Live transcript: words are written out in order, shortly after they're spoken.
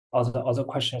Other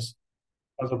questions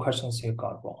you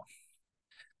got wrong.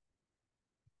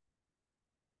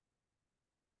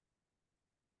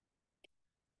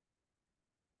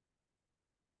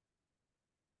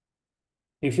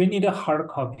 If you need a hard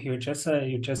copy, you just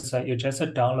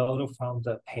download from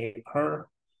the paper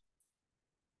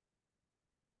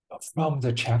from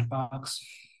the chat box.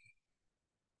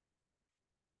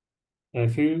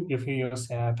 If you use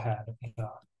the iPad, yeah.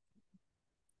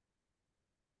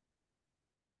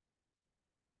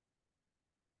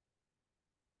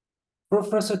 For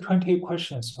first 20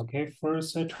 questions, okay?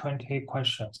 First 20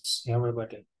 questions,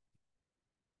 everybody.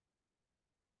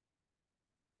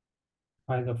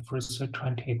 By the first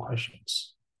 20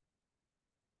 questions.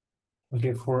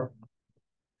 Okay,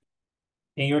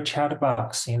 in your chat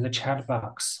box,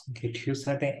 okay,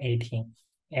 2018.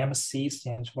 MC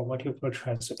stands for multiple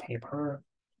choice paper.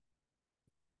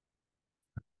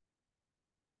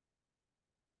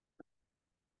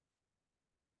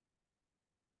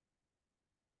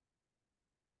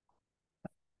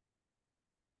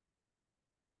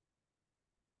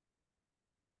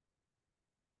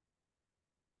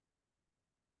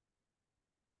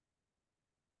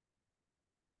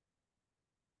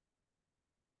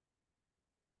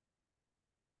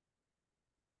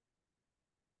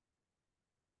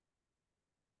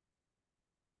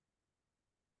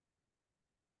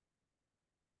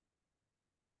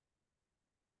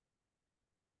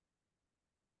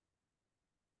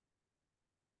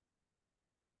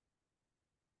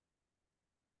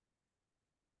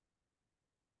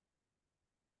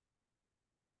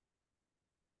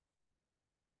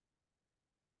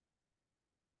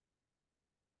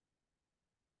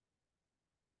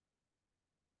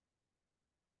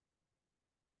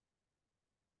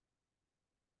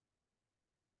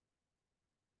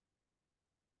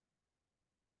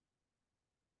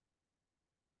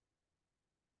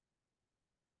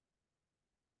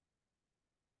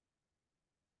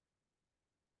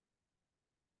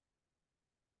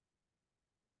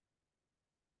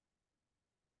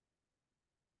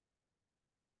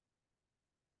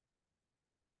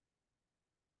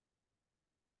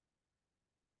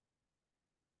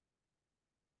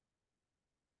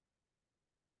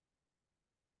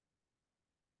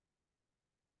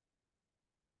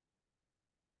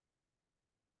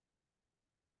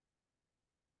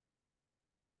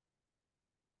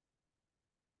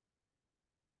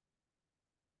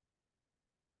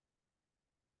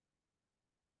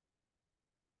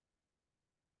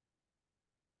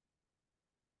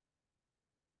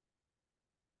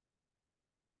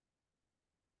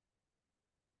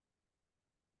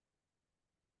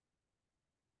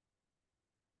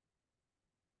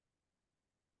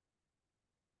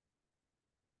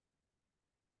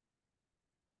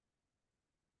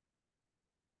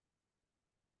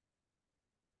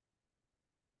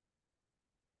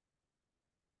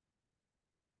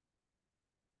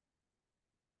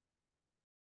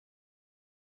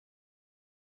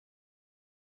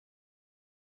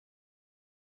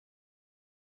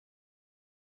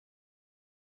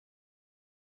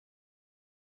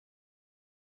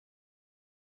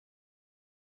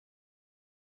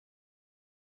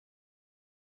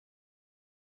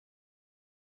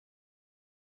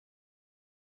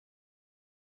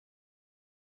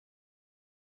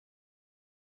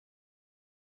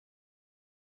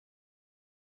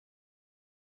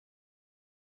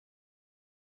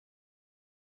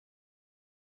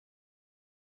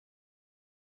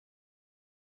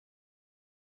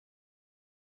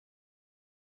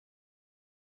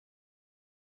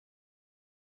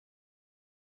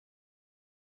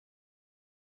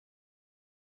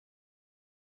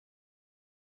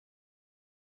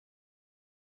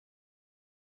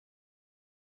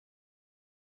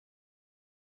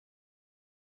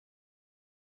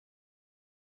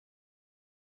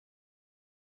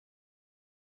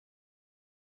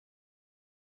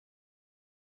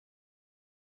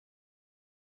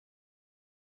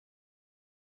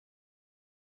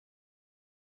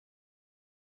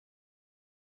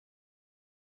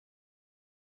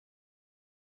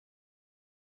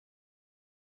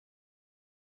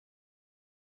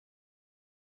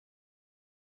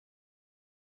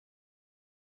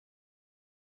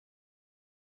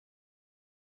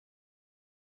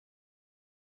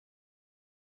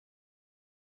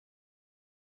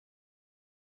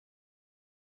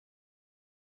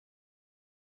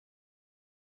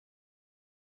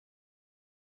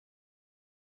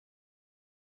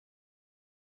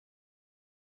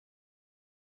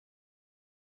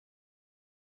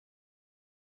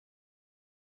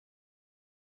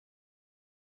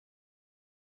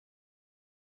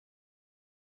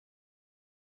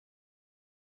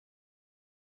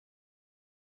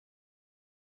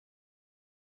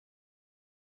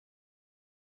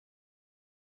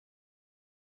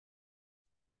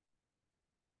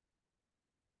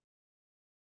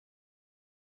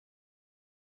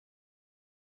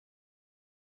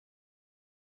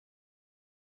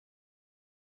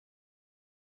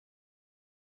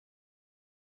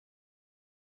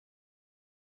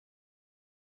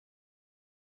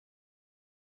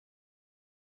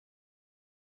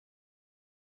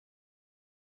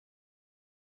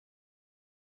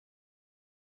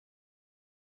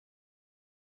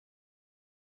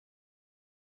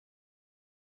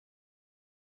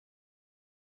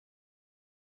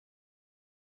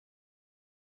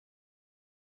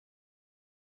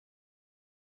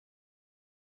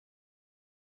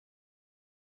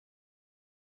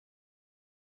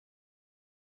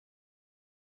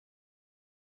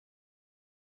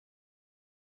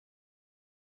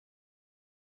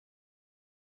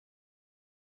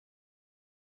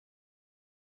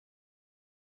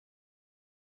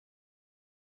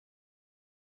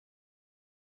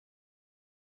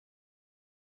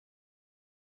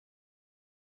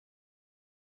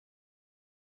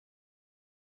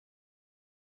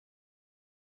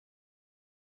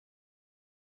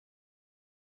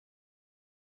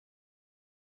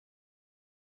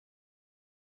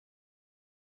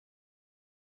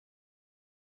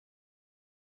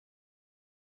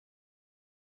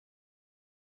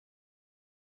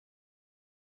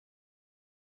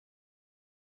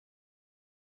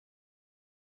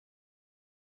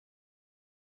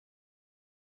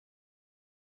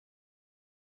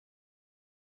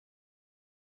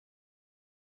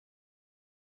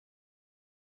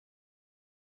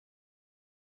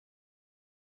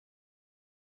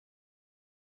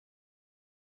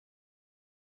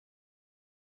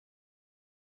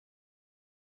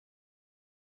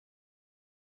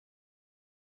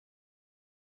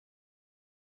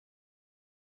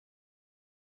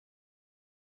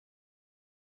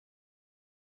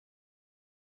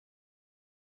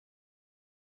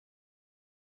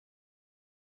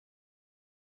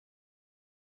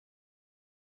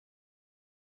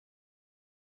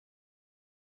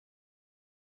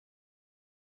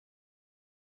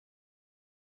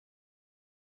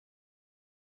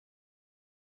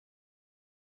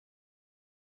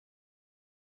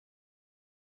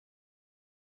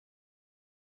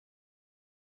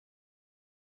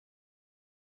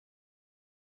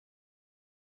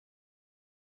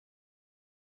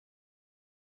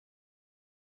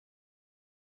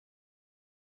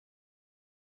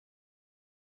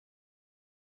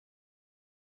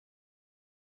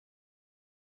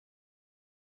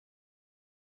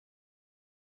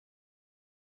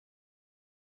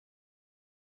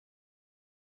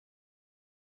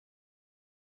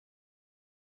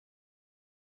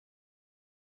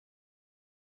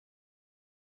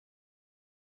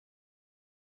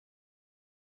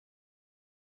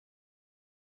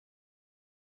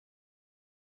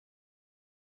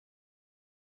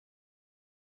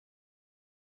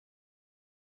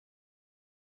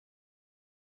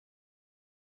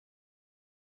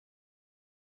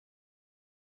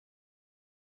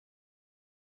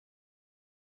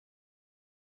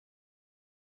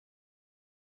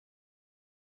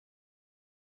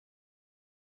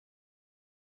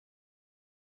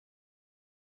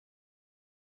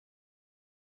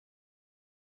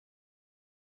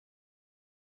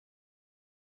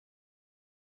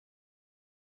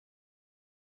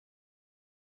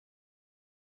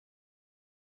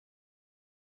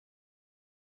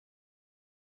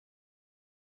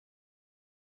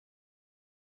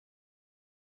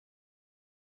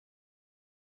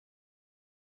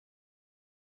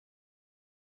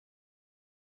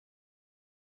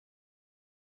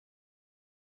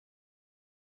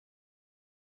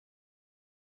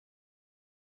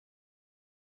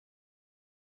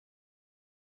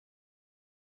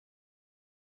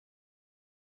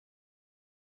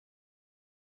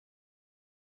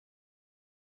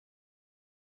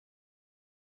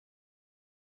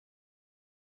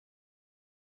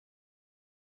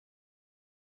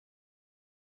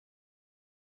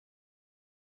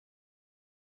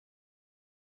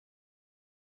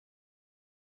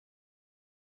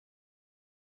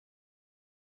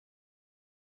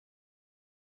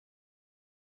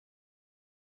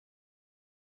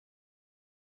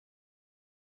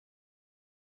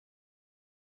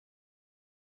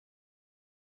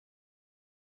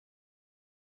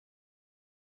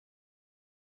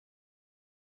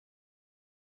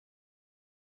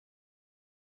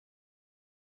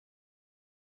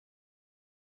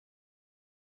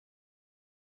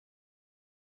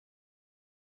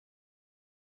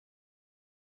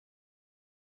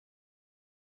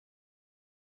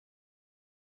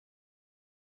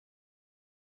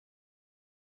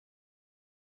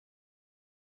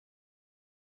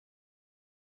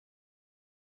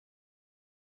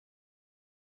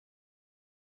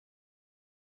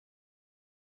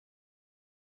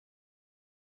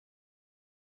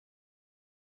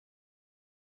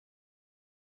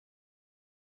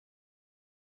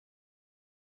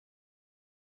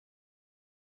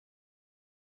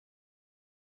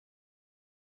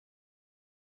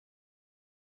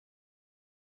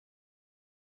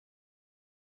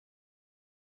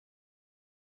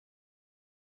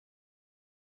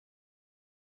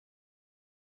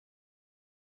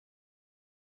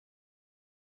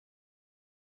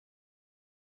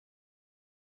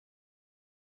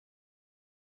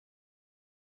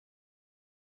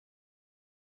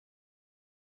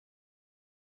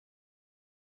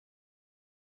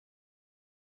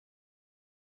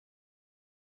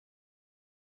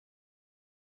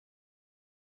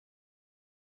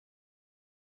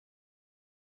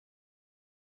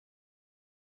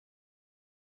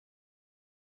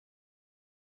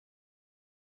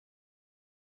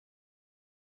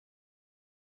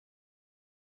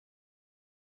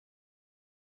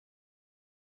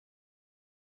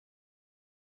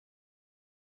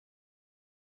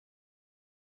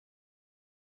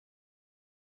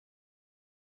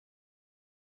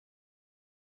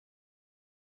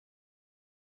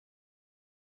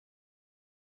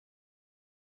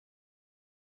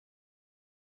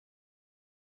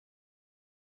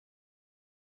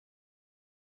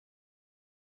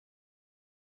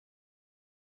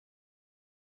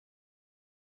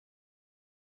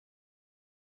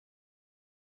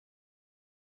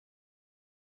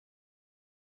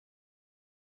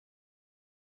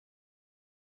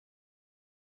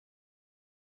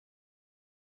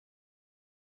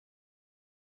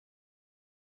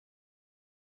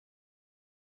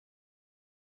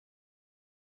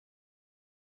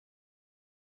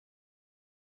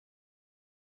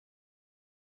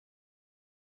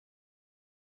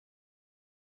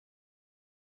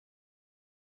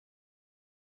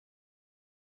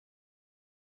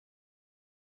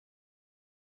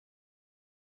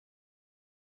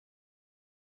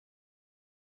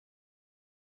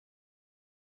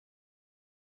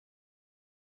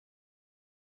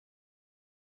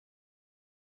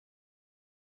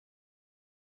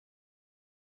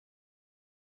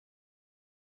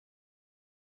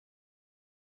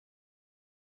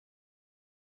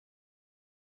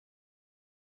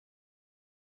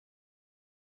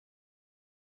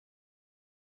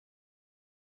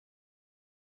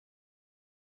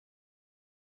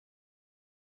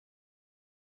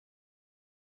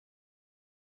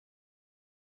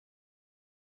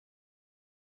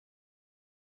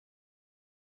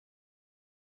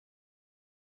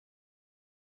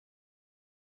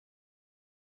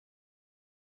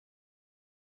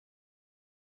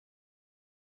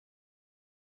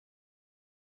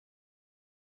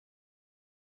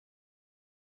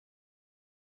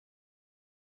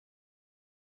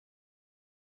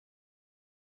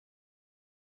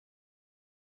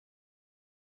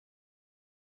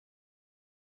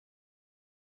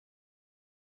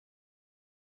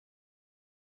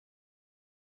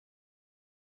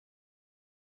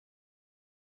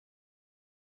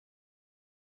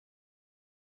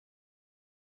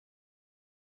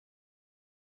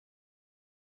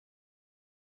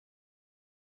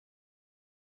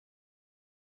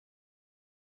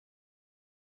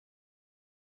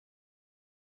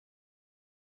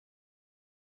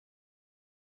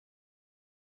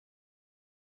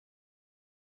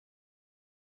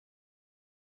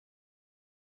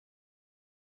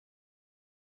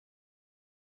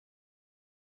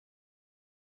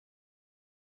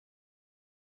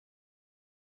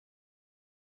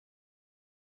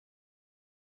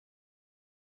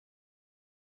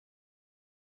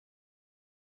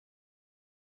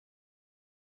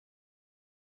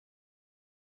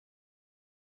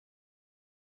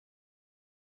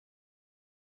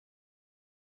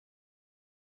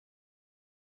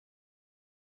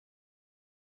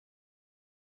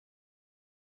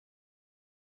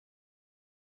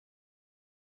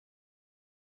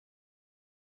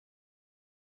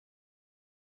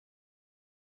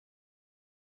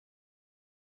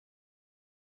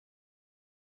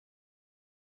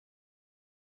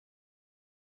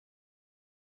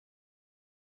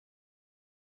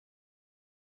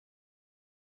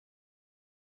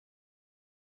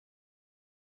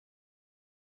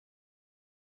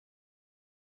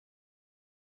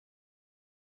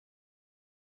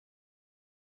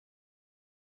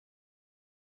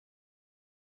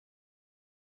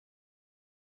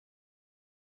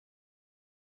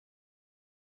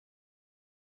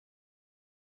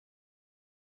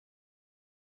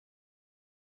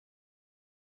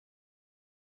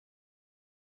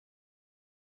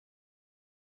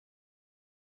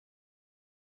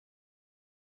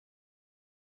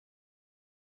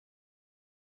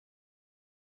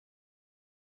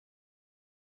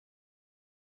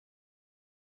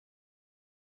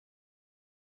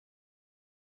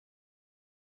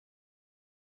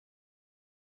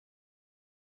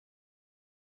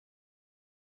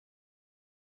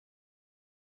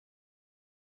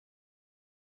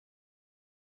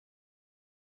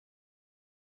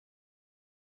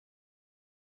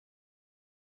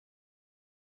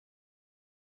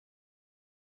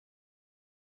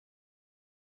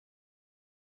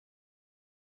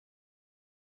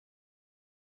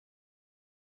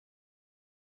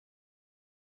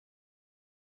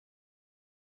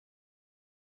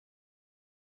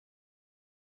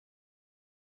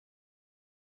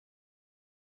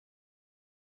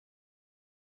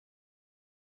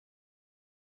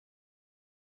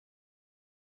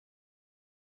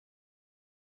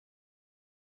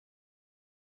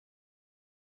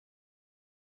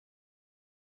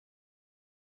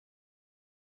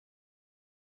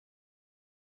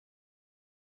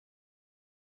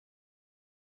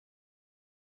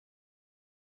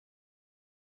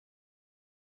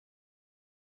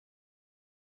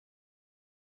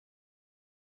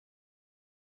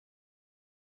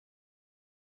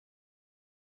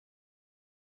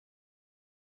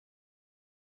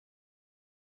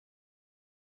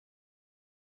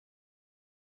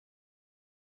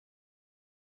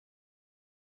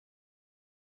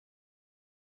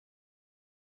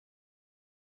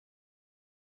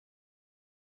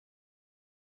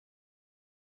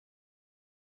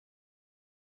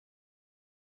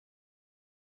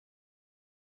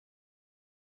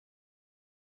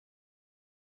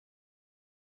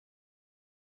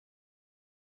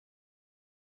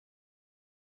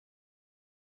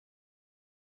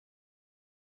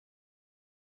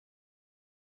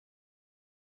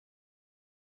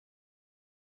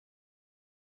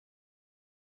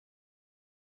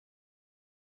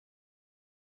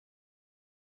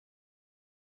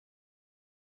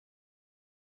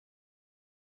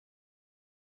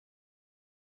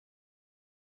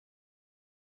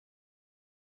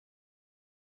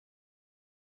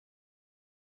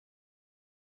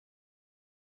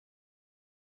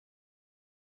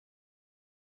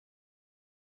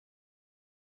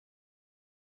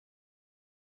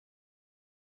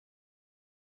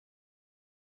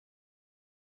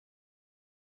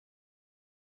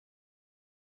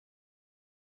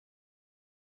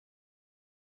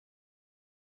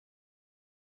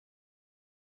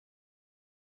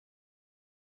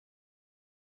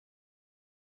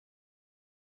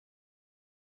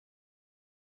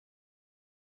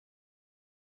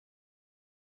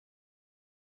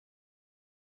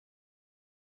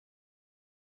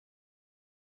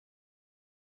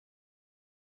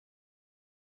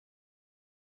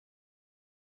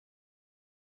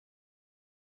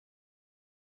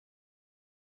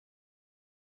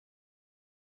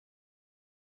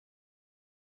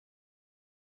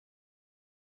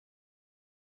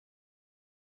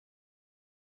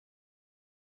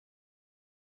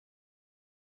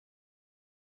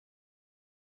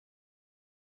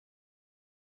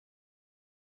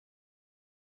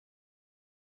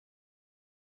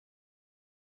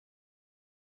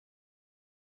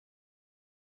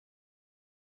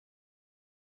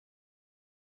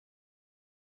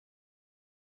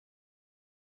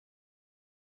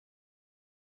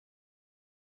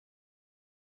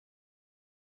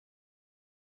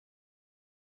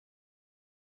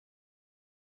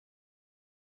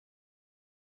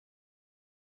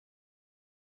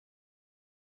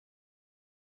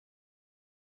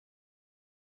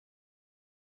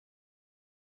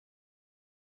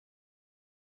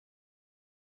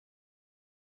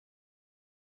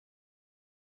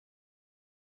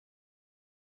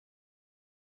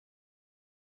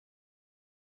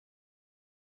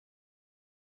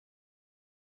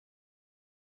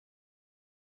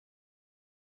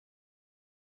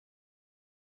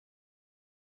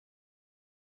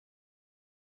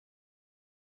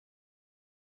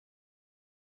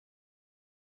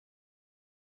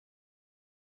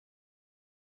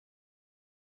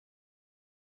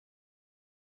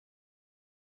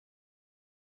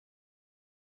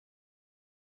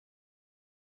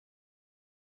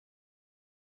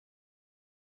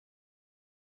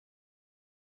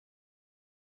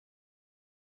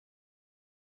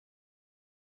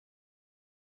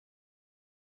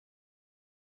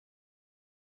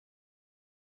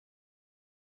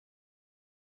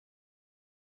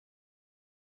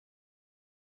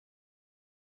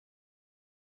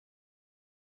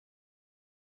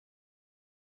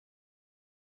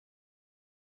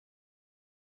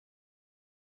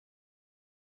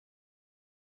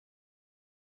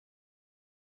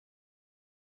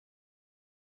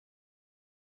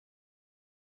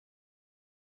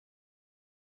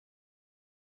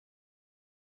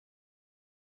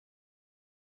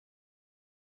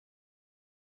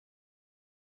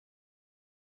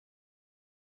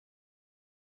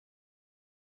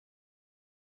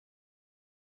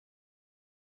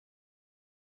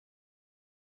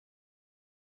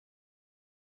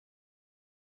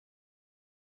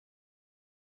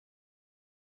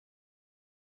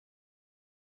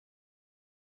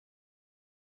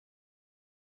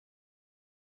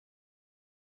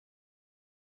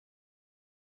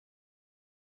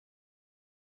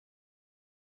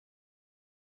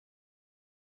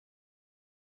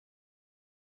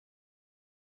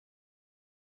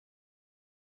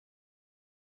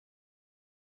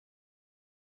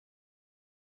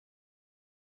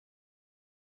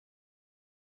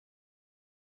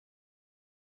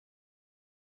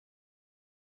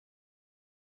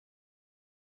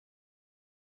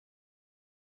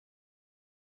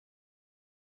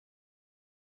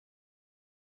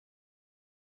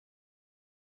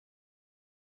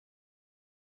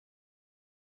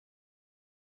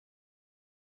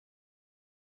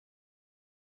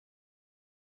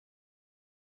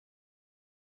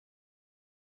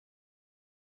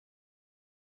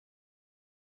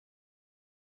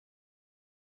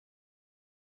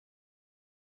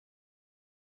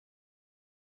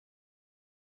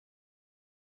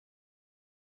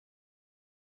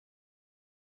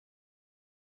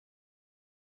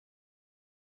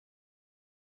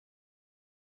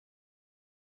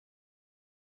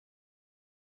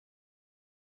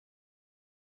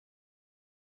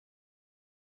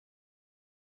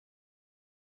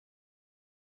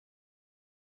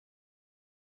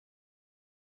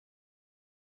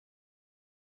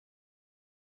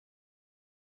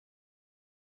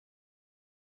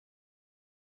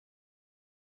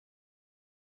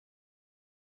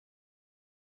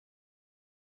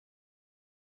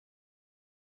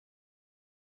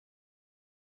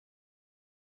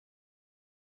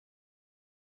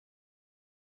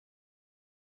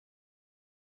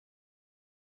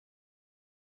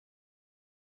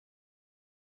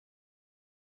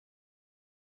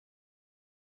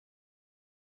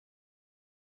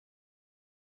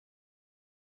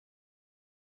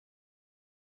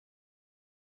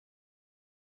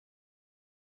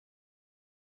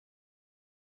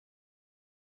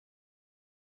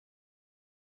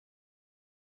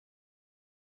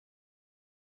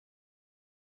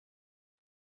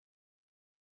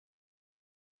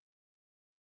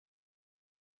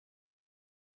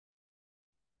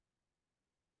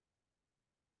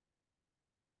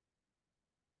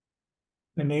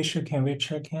 Manisha, can we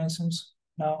check answers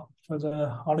now for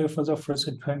the only for the first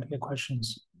 20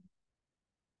 questions?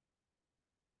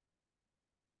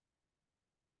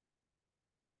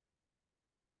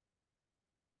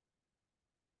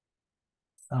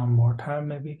 Some more time,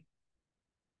 maybe.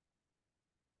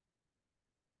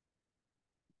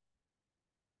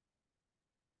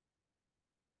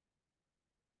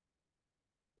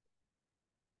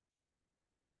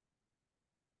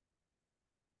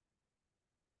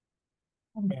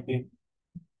 Maybe,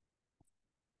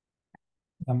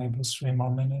 yeah, maybe 3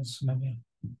 more minutes, maybe.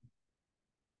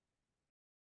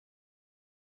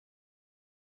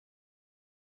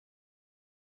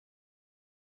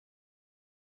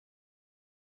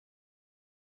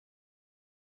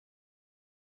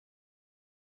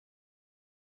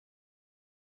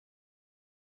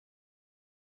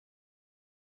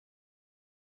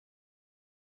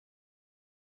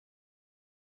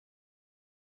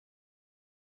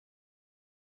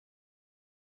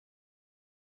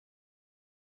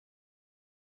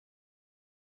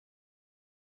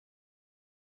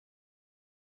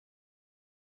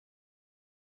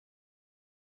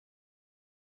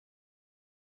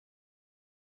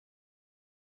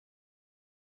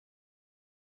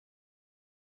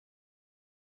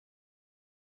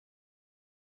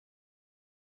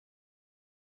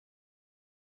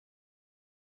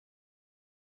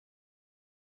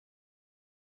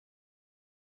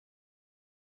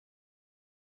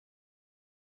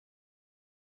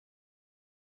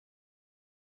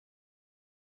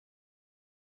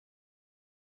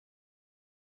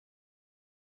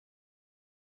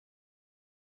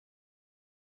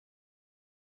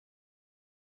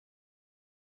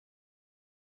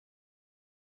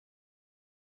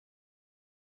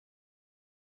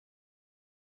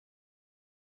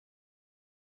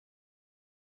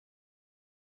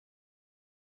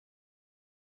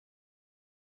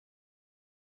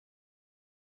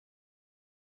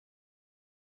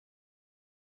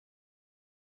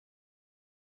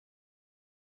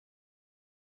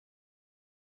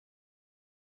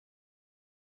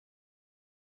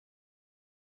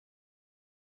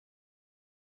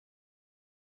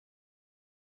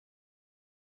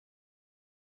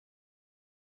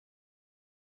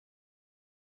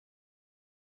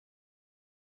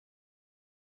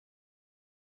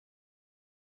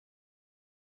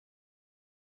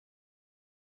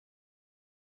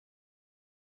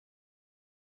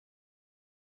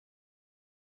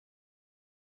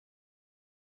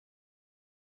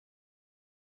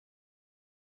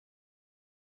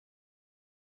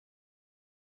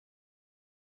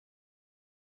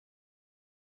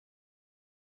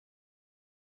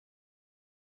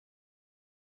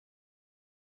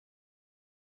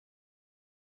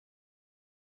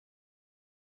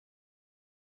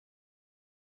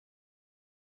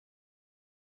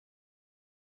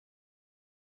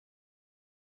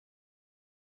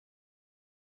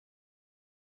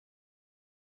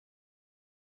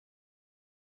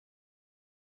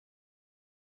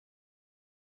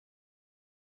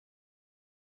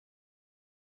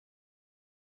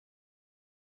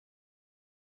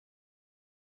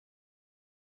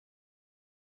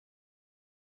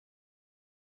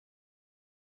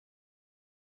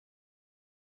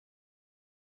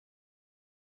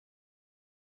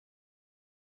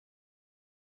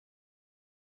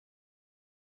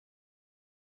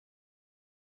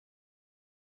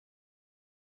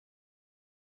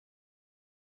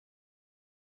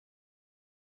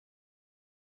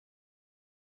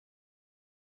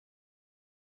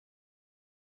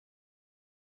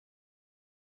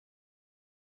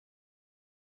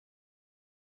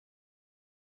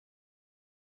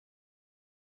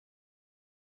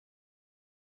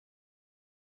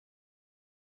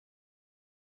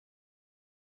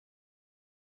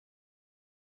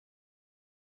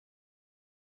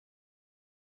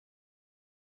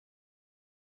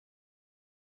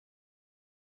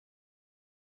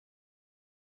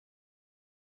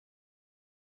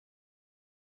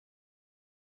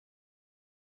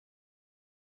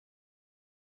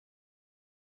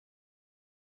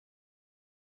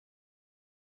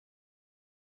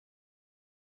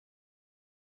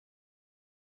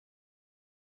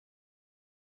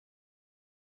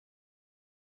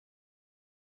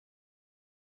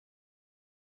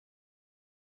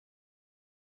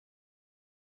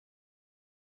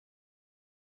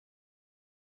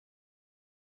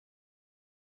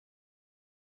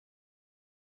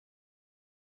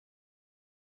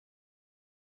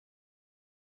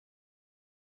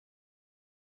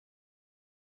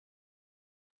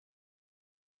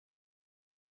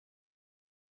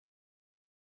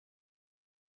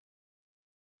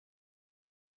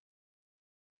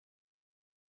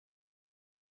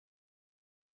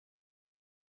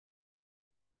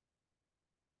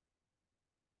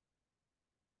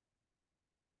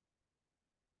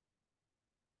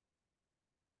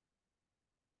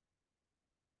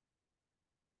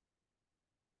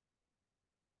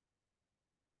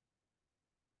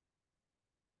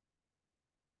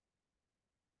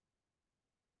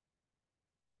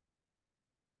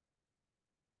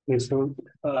 Okay, so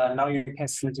now you can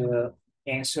see the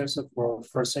answers for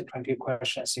first 20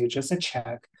 questions. You just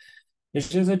check. You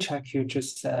just check. You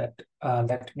just said,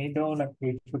 let me know like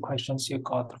which questions you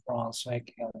got wrong, so I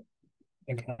can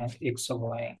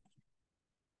explain.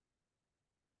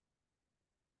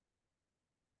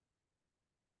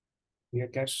 You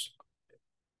guess.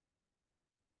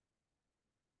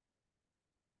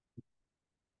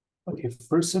 Okay,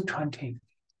 first 20.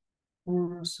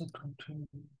 First 20.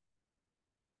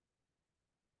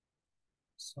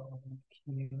 So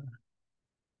here.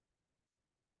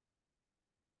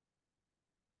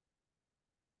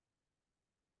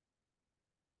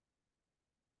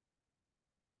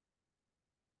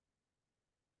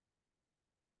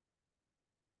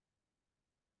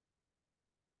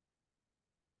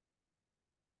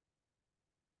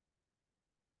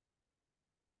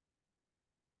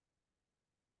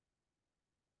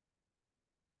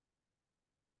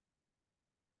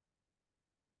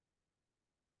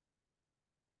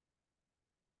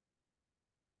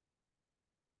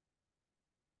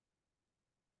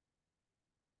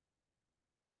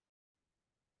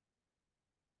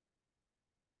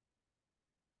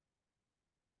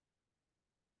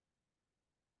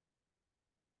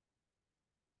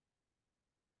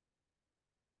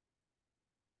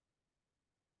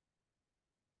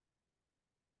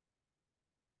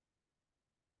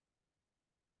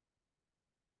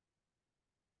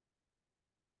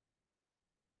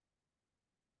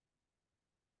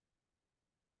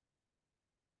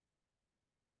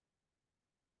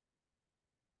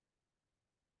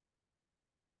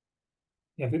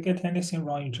 If you get anything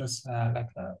wrong, you just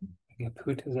you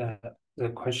put the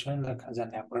question like the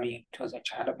number into the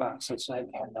chat box so I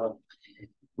can know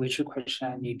which question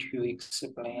I need to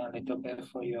explain a little bit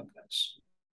for you guys.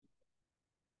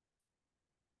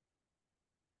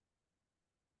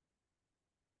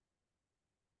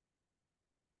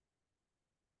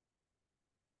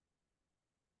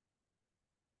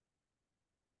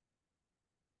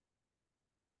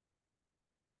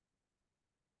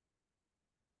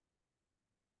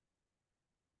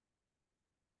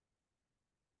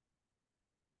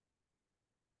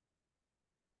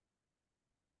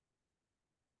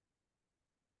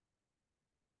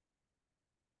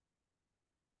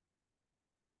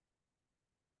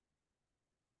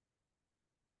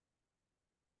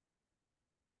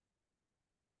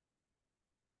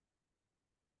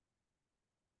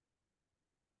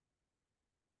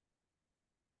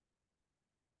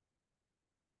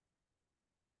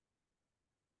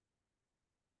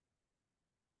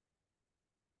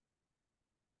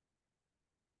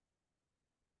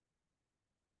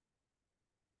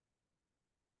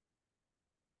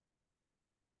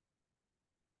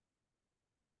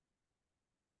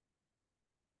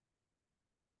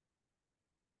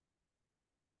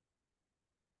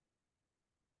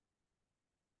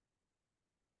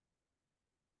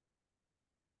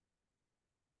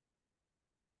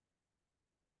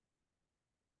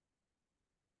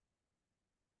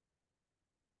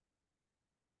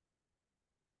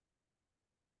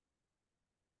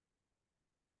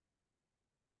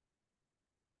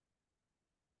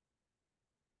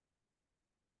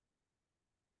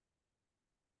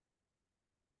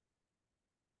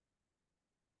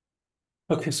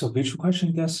 Okay, so which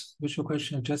question, guess? Which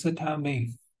question? Just tell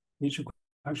me which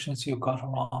questions you got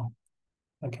wrong.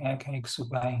 Okay, I can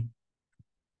explain.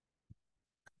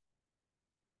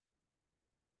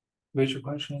 Which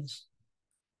questions?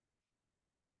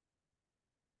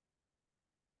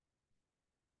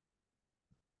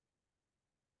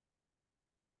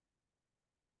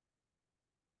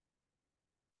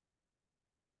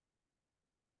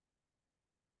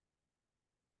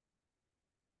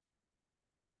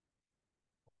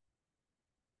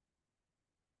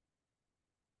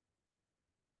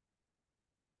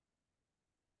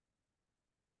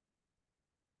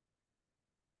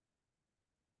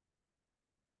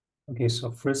 Okay,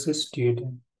 so first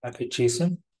student, like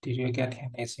Jason, did you get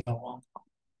anything wrong?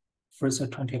 First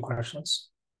 20 questions.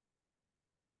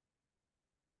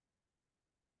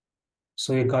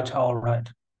 So you got all right.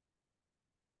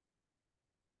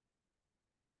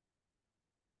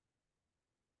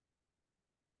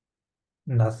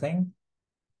 Nothing?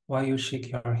 Why you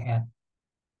shake your hand?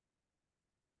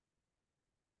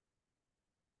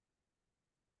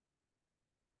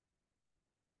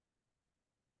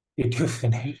 Did you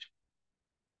finish?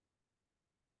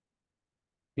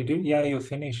 Did you? Yeah, you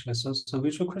finished. So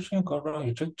which question you got wrong?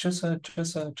 You just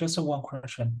one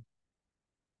question.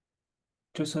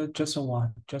 Just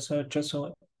one.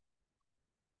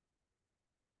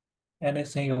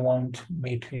 Anything you want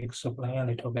me to explain a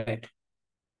little bit.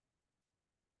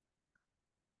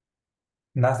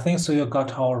 Nothing, so you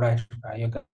got all right, right? You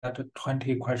got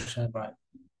 20 questions right.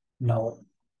 No,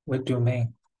 what do you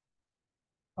mean?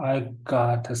 I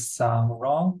got some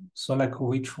wrong. So like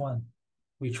which one?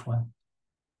 Which one?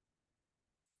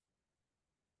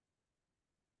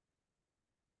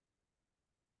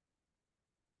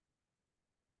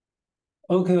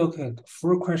 Okay, okay.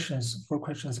 Four questions. Four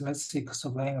questions. Let's see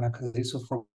explain like these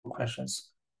four questions.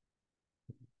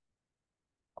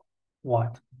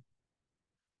 What?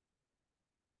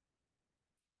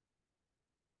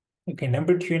 Okay,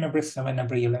 number two, number seven,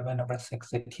 number 11, number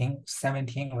 16,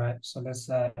 17, right? So let's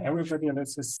everybody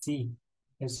let's see.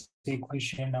 Let's see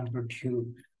question number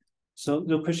two. So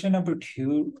the question number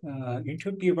two, you need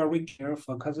to be very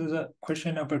careful because the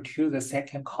question number two, the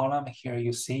second column here,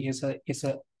 you see is a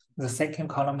the second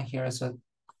column here is a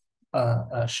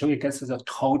show you guys the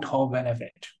total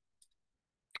benefit.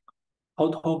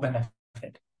 Total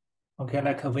benefit. Okay,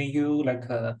 like when you like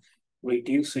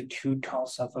reduce 2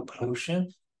 tons of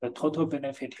pollution, the total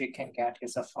benefit you can get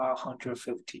is a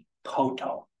 550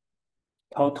 total.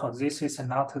 Total. This is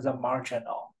not the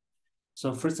marginal.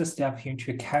 So first step, you need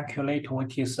to calculate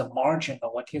what is the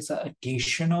marginal, what is the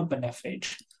additional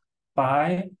benefit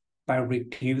by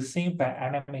reducing, by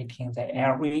eliminating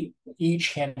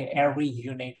each and every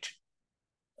unit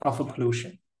of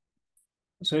pollution.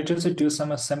 So you just do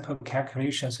some simple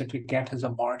calculations to get the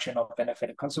marginal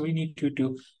benefit because we need to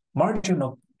do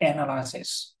marginal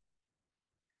analysis.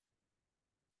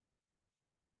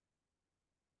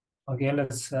 Okay, let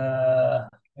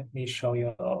me show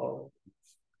you.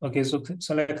 Okay, so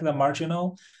select the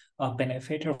marginal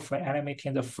benefit for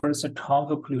eliminating the first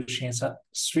ton of pollution is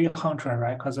 300,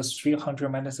 right? Because 300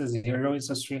 minus 0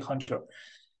 is 300.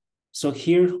 So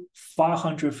here,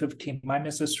 550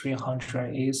 minus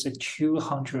 300 is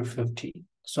 250.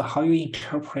 So how you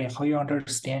interpret, how you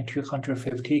understand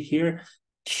 250 here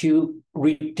to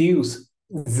reduce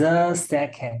the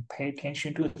second, pay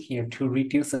attention to here, to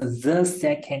reduce the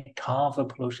second ton of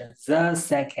pollution, the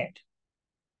second,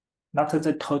 not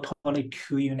the totally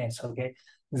 2 units, okay?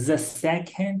 The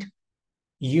second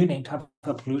unit of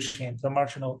pollution, the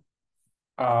marginal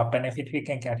benefit we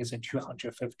can get is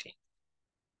 250.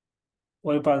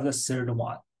 What about the third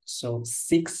one? So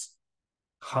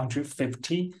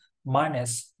 650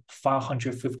 minus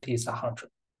 550 is 100.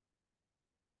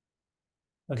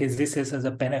 Okay, this is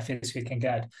the benefits we can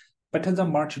get. But the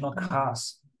marginal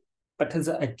cost, but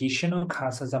the additional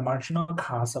cost, the marginal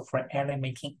cost for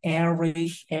eliminating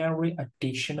every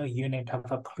additional unit of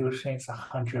pollution is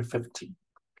 150.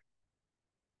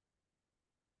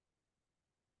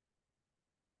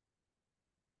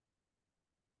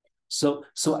 So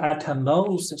at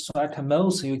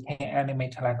most you can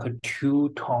eliminate like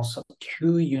 2 tons,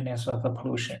 2 units of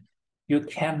pollution. You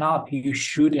cannot, you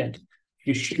shouldn't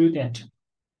do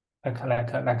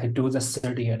the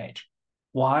 30 unit.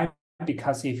 Why?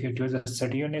 Because if you do the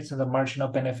 30 units, the marginal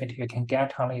benefit you can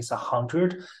get only is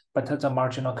 100, but the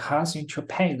marginal cost you to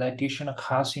pay, the additional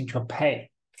cost you to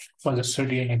pay for the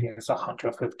 30 unit is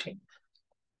 150.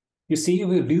 You see, you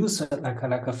will lose like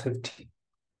a 50.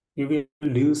 You will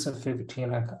lose a 50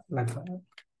 like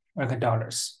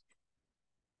dollars.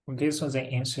 Okay, so the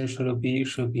answer should be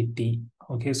D.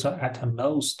 Okay, so at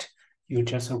most you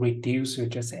just reduce, you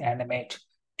just eliminate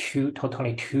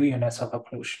totally 2 units of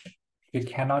pollution. You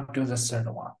cannot do the third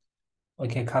one.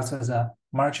 Okay, because the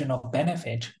marginal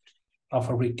benefit of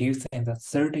reducing the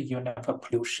third unit of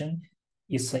pollution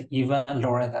is even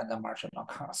lower than the marginal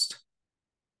cost.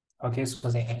 Okay, so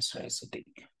the answer is D.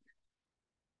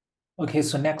 Okay,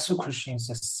 so next question is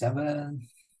 7.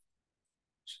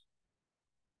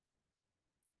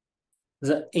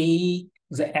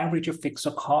 The average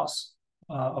fixed cost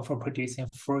of producing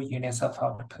 4 units of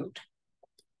output.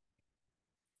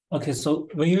 Okay, so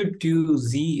when you do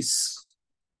these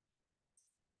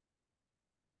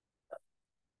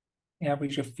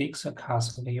average fixed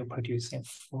cost when you're producing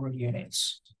 4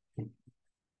 units.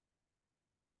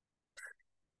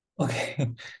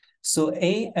 Okay, so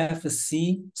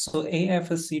AFC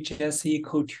just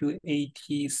equal to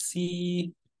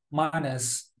ATC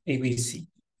minus ABC.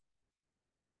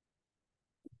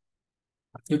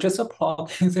 You just plug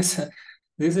these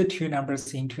 2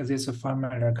 numbers into this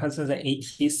formula because the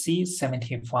ATC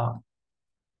 75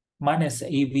 minus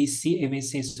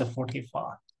ABC is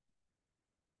 45.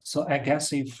 So I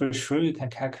guess if for sure you can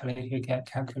calculate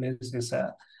this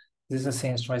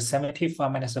things, right?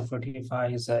 75 minus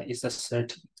 45 is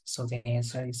 30. So the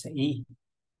answer is E.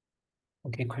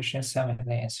 Okay, question 7,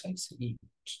 the answer is E.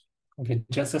 Okay,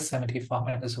 just 75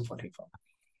 minus 45.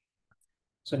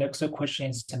 So next question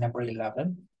is number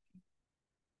 11.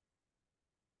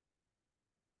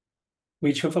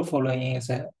 Which of the following is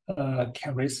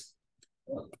carries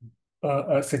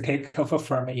a state of a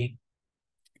firm in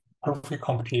perfect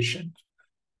competition?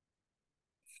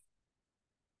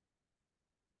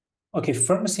 Okay,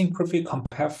 firms in perfect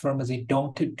compare firms, they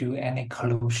don't do any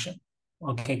collusion.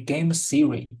 Okay, game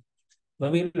theory.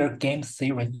 When we learn game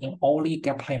theory in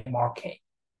oligopoly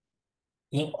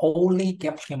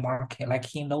market,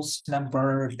 like in notes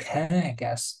number 10, I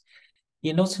guess.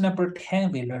 In notes number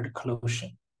 10, we learned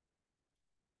collusion.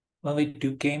 When we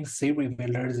do game theory, we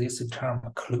learn this term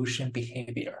collusion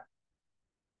behavior.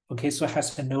 Okay, so it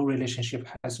has no relationship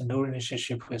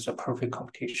with a perfect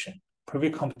competition.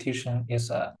 Perfect competition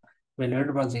is we learned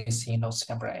about this in notes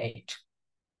number 8.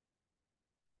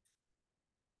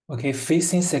 Okay,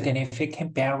 facing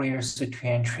significant barriers to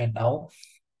entry, no.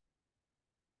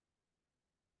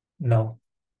 No.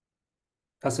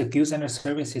 Because the goods and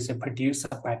services are produced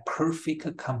by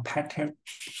perfect competitive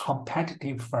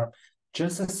firm,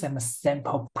 just some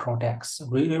sample products,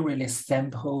 really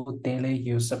simple daily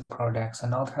use products,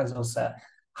 and not as those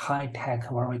high-tech,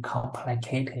 very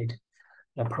complicated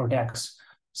products.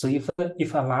 So if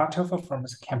a lot of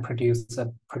firms can produce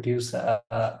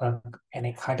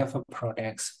any kind of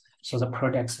products, so the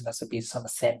products must be some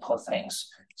simple things.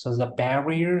 So the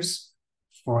barriers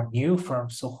for new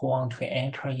firms who want to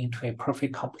enter into a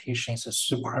perfect competition is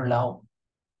super low.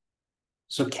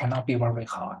 So it cannot be very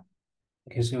hard.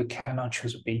 Because you cannot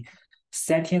choose B.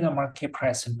 Setting the market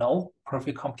price, no.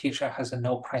 Perfect competition has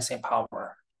no pricing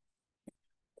power.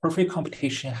 Perfect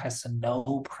competition has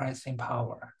no pricing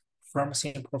power. Firms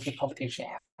in perfect competition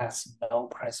has no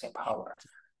pricing power.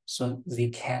 So they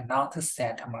cannot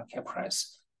set a market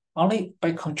price. Only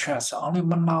by contrast, only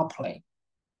monopoly.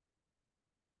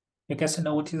 You guys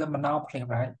know what is a monopoly,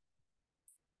 right?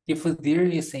 If there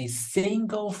is a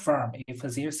single firm, if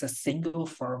there's a single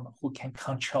firm who can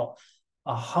control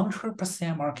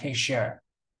 100% market share,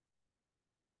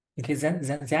 okay, then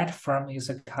that firm is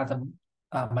a kind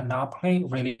of monopoly,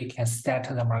 really can set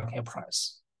the market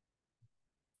price.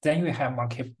 Then you have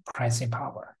market pricing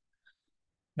power.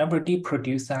 Number D,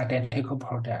 produce identical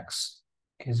products.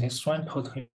 Okay, this one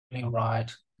totally right.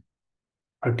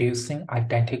 Producing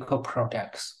identical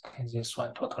products. Okay, this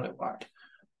one totally right.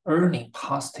 Earning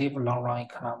positive long-run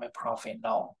economic profit,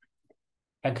 no.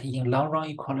 Like in long-run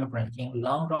equilibrium,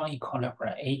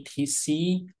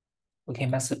 ATC, okay,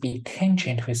 must be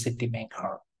tangent with the demand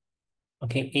curve.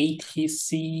 Okay,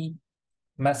 ATC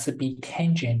must be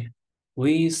tangent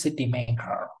with the demand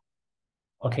curve.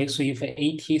 Okay, so if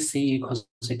ATC equals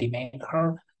the demand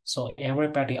curve, so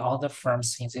everybody, all the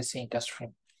firms in this industry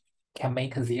can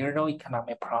make zero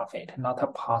economic profit, not a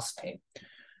positive.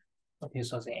 Okay,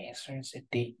 so the answer is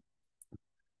D.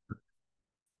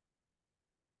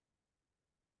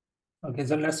 Okay,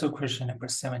 the last question number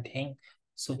 17.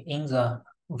 So in the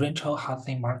rental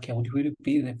housing market, what will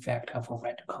be the effect of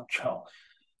rent control?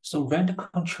 So rent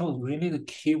control, really the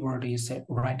keyword is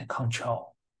rent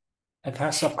control. Like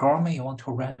as a government, you want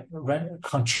to rent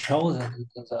control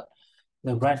the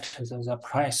rent, the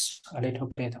price a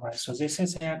little bit, right? So this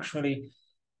is actually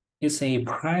is a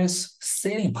price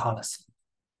setting policy.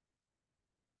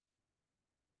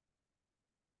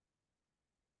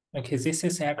 Okay, this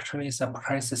is actually a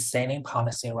price setting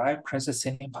policy, right? Price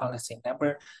setting policy.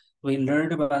 We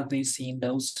learned about this in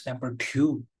notes number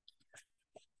 2.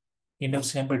 In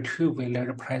notes number 2, we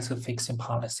learned price fixing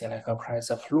policy, like a price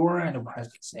floor and a price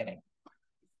setting.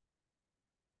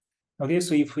 Okay,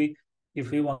 so if we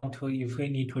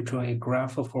need to draw a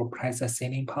graph for price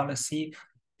setting policy,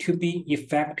 to be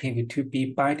effective, to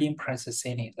be binding price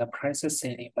setting, the price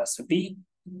setting must be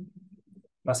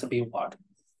what?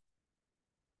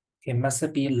 It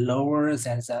must be lower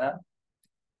than the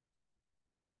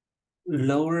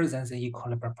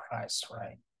equilibrium price,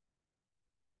 right?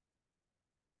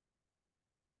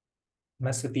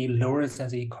 Must be lower than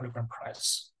the equilibrium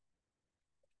price.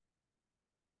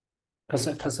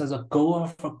 Because the goal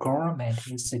of a government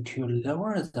is to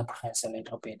lower the price a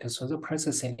little bit. So the price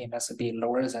setting must be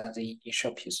lower than the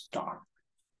initial P star.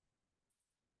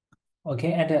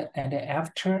 Okay, and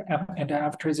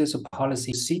after this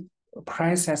policy, see,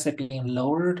 price has been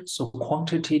lowered, so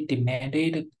quantity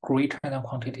demanded greater than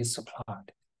quantity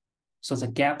supplied. So the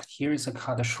gap here is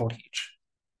called the shortage.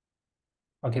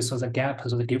 Okay, so the gap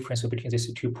is the difference between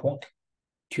these 2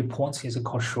 points is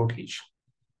called shortage.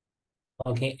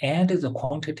 Okay, and the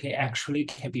quantity actually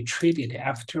can be traded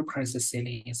after price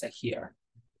ceiling is here.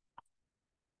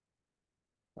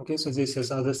 Okay, so this is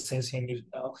other things you need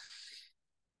to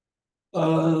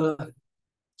know.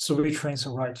 So which one is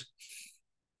right?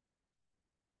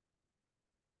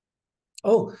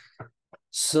 Oh,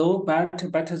 So, but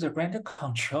the rent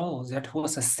control that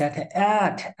was set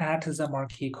at the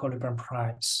market equilibrium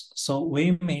price. So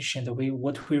we mentioned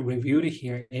what we reviewed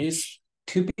here is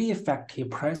to be effective,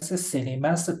 price setting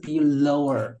must be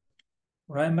lower,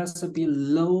 right? Must be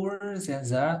lower than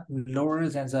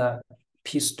the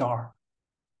P star.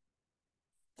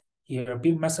 Here,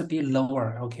 B must be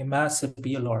lower. Okay, must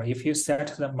be lower. If you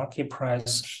set the market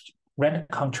price rent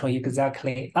control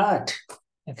exactly at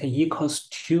equals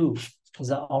to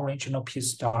the original P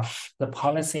star, the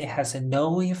policy has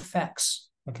no effects.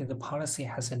 Okay, the policy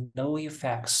has no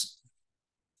effects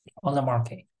on the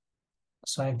market.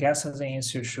 So I guess the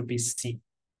answer should be C.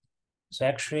 So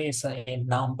actually, it's a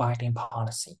non-binding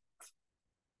policy.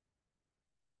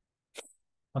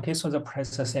 Okay, so the price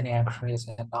setting actually is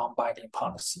a non-binding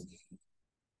policy.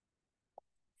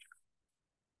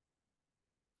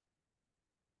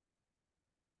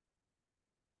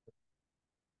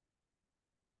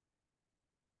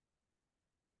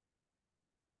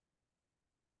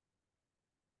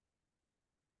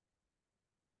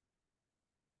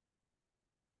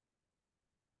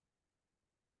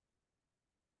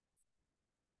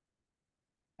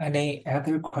 Any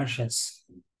other questions?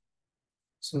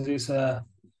 So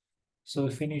so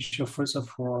we finished your first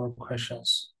 4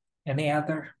 questions. Any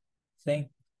other thing?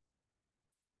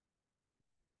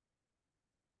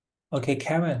 Okay,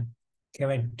 Kevin.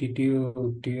 Kevin, do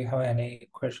you have any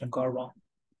question go wrong?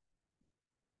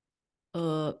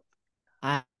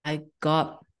 I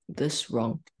got this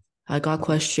wrong. I got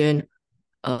question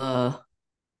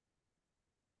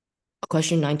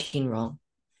 19 wrong.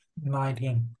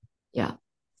 19. Yeah.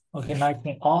 Okay,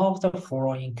 19. All of the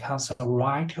following counts a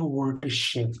rightward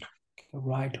shift. Okay,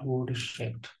 rightward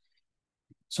shift.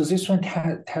 So this one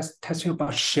tells you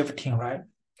about shifting, right?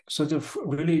 So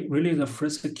really the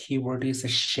first keyword is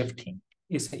shifting.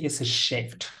 It's a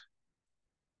shift.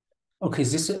 Okay,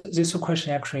 this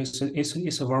question actually is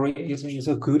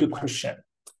a good question.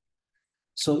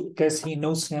 So guys, in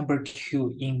notes number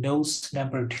 2,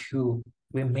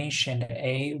 we mentioned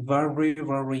a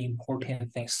very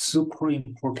important thing, super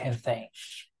important thing.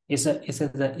 It's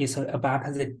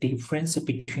about the difference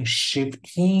between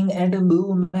shifting and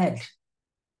movement.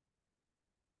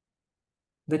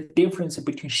 The difference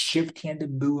between shifting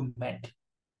and movement.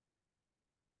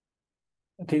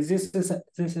 Okay, this is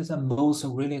the most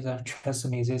really the trust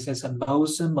me. This is the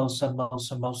most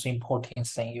important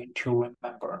thing you to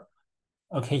remember.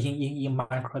 Okay, in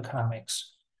microeconomics,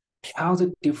 tell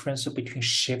the difference between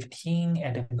shifting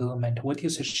and movement. What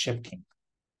is shifting?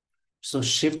 So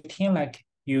shifting, like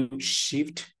you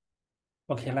shift,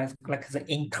 okay, like the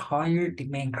entire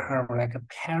demand curve, like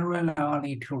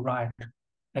parallelly to right.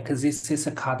 Like this is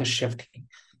called shifting.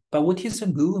 But what is a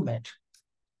movement?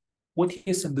 What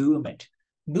is a movement?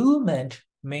 Movement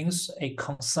means a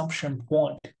consumption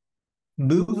point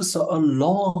moves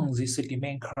along this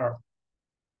demand curve,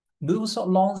 moves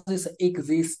along this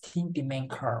existing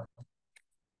demand curve.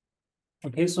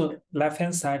 Okay, so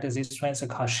left-hand side, this one is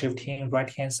called shifting,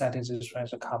 right-hand side, this one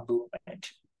is called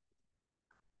movement.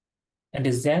 And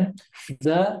then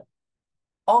the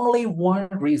only one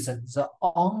reason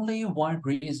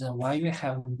why you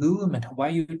have movement, why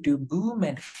you do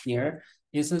movement here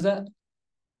is the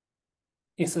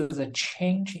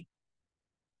change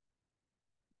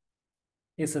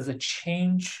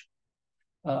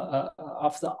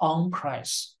of the on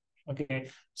price. Okay,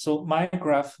 so my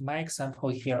example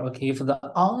here. Okay, if the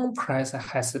on price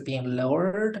has been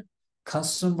lowered,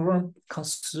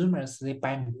 consumers they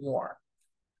buy more.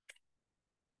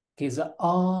 Okay, the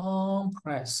on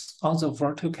price on the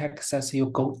vertical axis you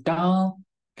go down,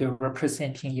 okay,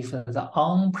 representing if the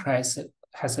on price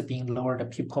has been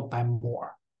lowered, people buy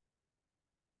more.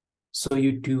 So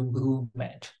you do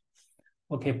movement.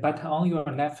 Okay, but on your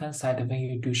left-hand side, when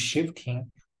you do shifting,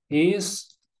 is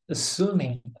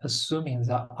assuming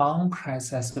the on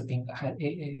price has been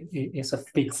is a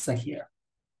fixed here.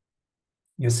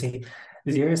 You see,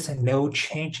 there is no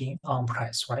change in on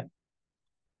price, right?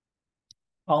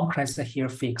 On price here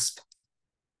fixed.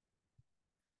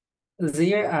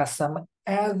 There are some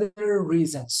other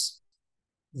reasons.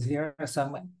 There are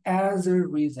some other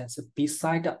reasons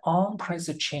beside the on price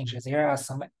change. There are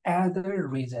some other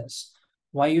reasons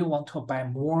why you want to buy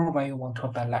more, why you want to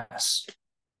buy less.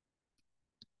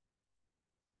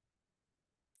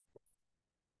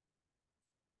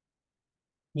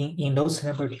 In those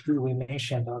number 2 we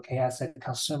mentioned, okay, as a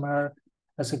consumer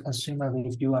we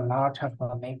do a lot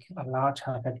of make a lot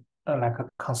of like a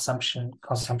consumption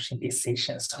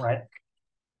decisions, right?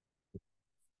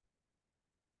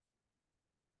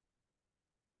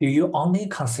 Do you only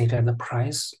consider the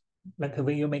price like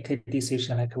when you make a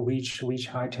decision, like which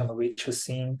item, which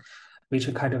thing,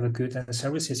 which kind of goods and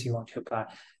services you want to buy,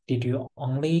 do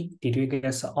you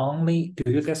guys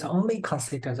only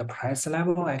consider the price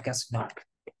level? I guess not.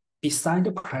 Beside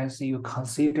the price, you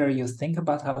think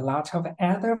about a lot of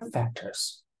other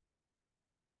factors.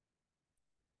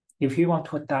 If you want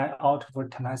to dine out for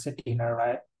tonight's dinner,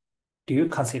 right? Do you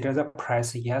consider the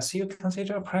price? Yes, you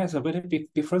consider the price, but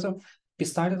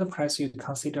beside the price, you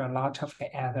consider a lot of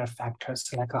other factors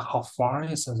like how far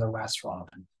is the restaurant,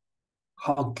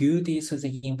 how good is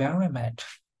the environment,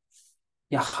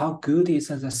 yeah, how good is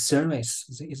the service,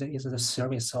 is the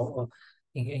service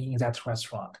in that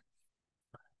restaurant,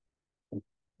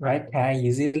 right? Can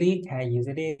easily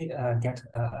get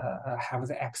have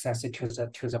the access to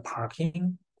the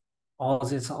parking. All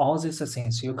these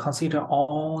things you consider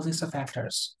all these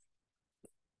factors.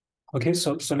 Okay,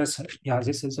 so let's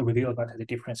this is a review about the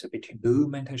difference between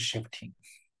movement and shifting.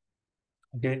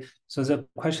 Okay, so the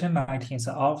question 19 is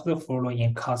of the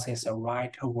following causes a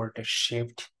rightward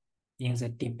shift in the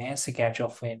demand schedule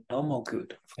for a normal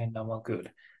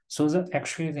good. So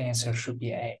actually the answer should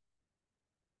be a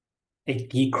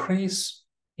decrease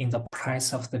in the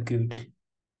price of the good.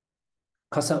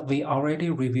 Because we already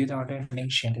reviewed our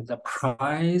definition, the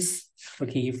price,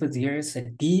 okay, if there is a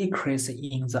decrease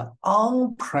in the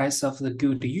on price of the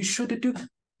good, you should do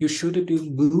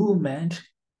movement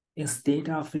instead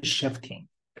of shifting.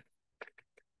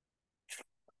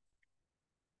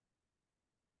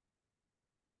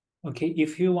 Okay,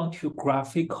 if you want to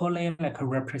graphically like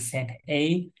represent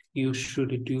A, you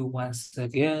should do once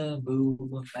again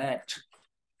movement.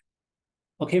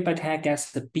 Okay, but I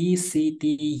guess the B, C,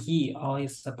 D, E all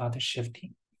is about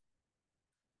shifting.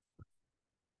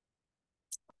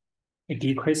 It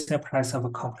decreases the price of a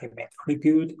complementary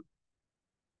good.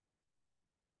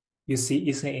 You see,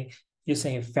 it's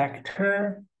a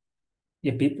factor.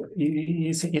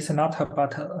 It's not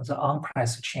about the on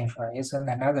price change, right? It's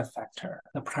another factor.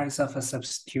 The price of a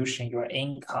substitution, your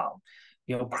income,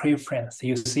 your preference.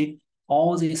 You see,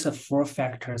 all these four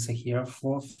factors here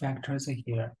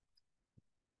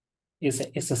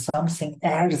is something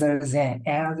other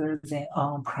than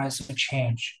on price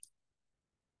change.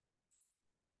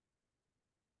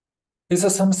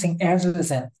 It's something other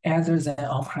than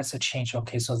on price change.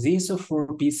 Okay, so these four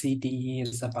BCD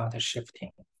is about the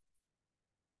shifting.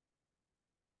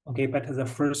 Okay, but the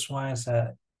first one is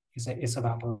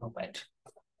about movement.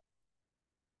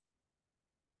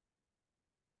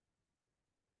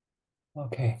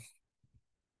 Okay,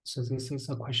 so this is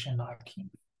a question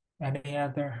 19. Any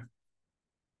other?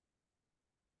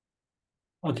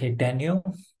 Okay, Daniel,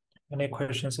 any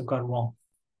questions you got wrong?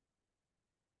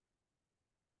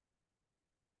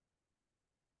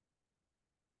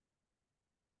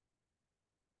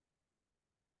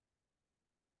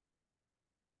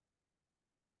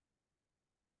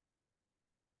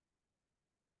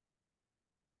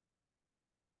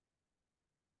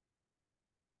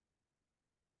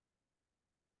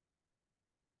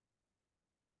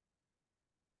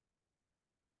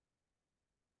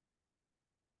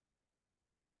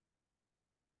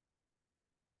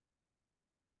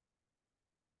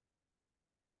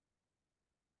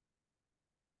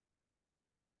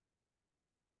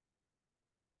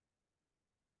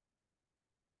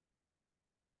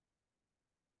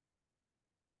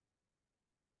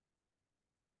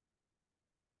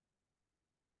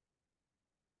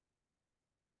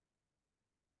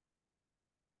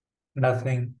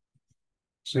 Nothing.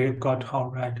 So you got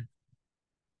all right.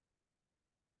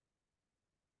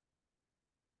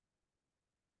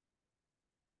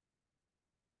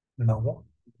 No.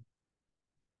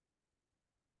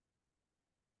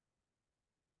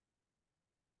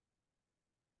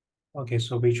 Okay,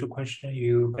 so which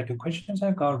question but the questions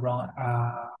I got wrong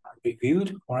are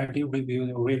already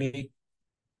reviewed, really?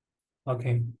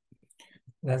 Okay,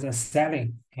 that's a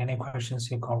selling. Any questions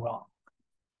you got wrong?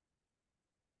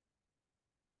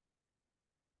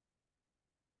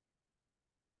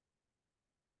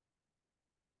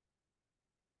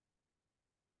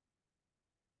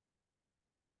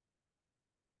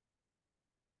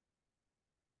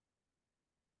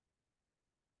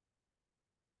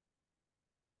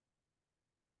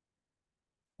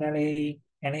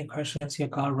 Any questions you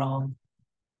got wrong?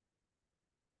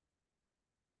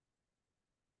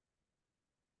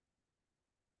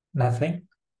 Nothing?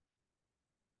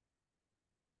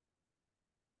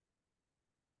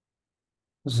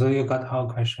 So you got our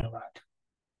question right.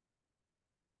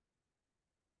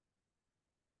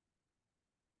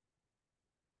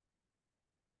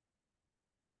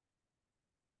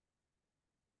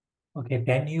 Okay,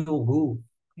 Daniel Wu,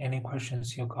 any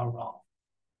questions you got wrong?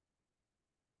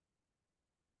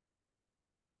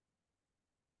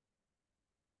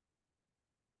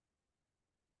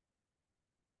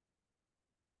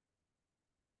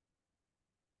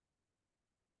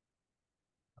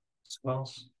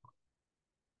 well.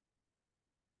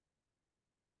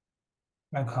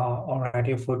 Like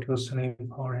already for to sleep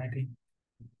already.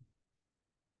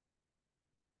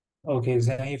 Okay,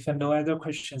 then if no other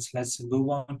questions, let's move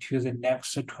on to the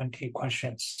next 20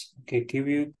 questions. Okay, give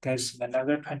you guys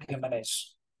another 20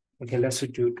 minutes. Okay, let's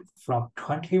do from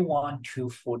 21 to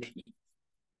 40.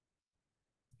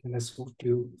 Okay, let's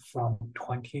do from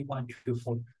 21 to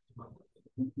 40.